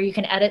iMovie where you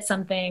can edit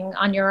something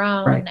on your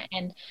own,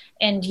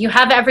 and you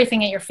have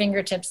everything at your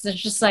fingertips.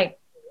 There's just like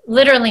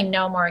literally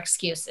no more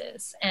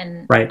excuses,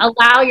 and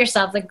allow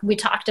yourself, like we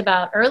talked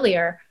about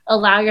earlier,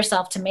 allow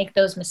yourself to make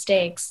those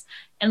mistakes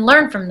and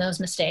learn from those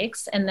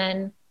mistakes, and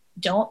then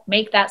don't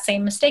make that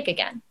same mistake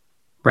again.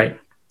 Right.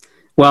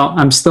 Well,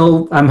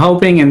 I'm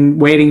hoping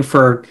and waiting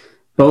for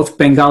both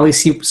Bengali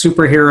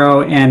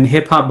superhero and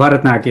hip hop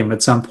Bharatanatyam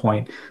at some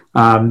point.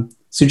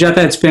 Sujata,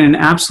 it's been an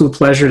absolute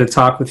pleasure to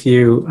talk with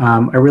you.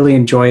 I really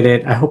enjoyed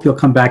it. I hope you'll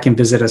come back and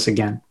visit us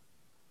again.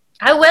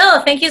 I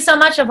will. Thank you so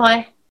much,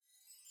 Abhay.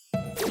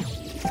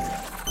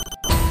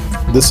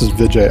 This is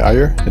Vijay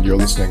Iyer, and you're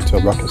listening to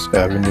Ruckus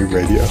Avenue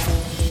Radio.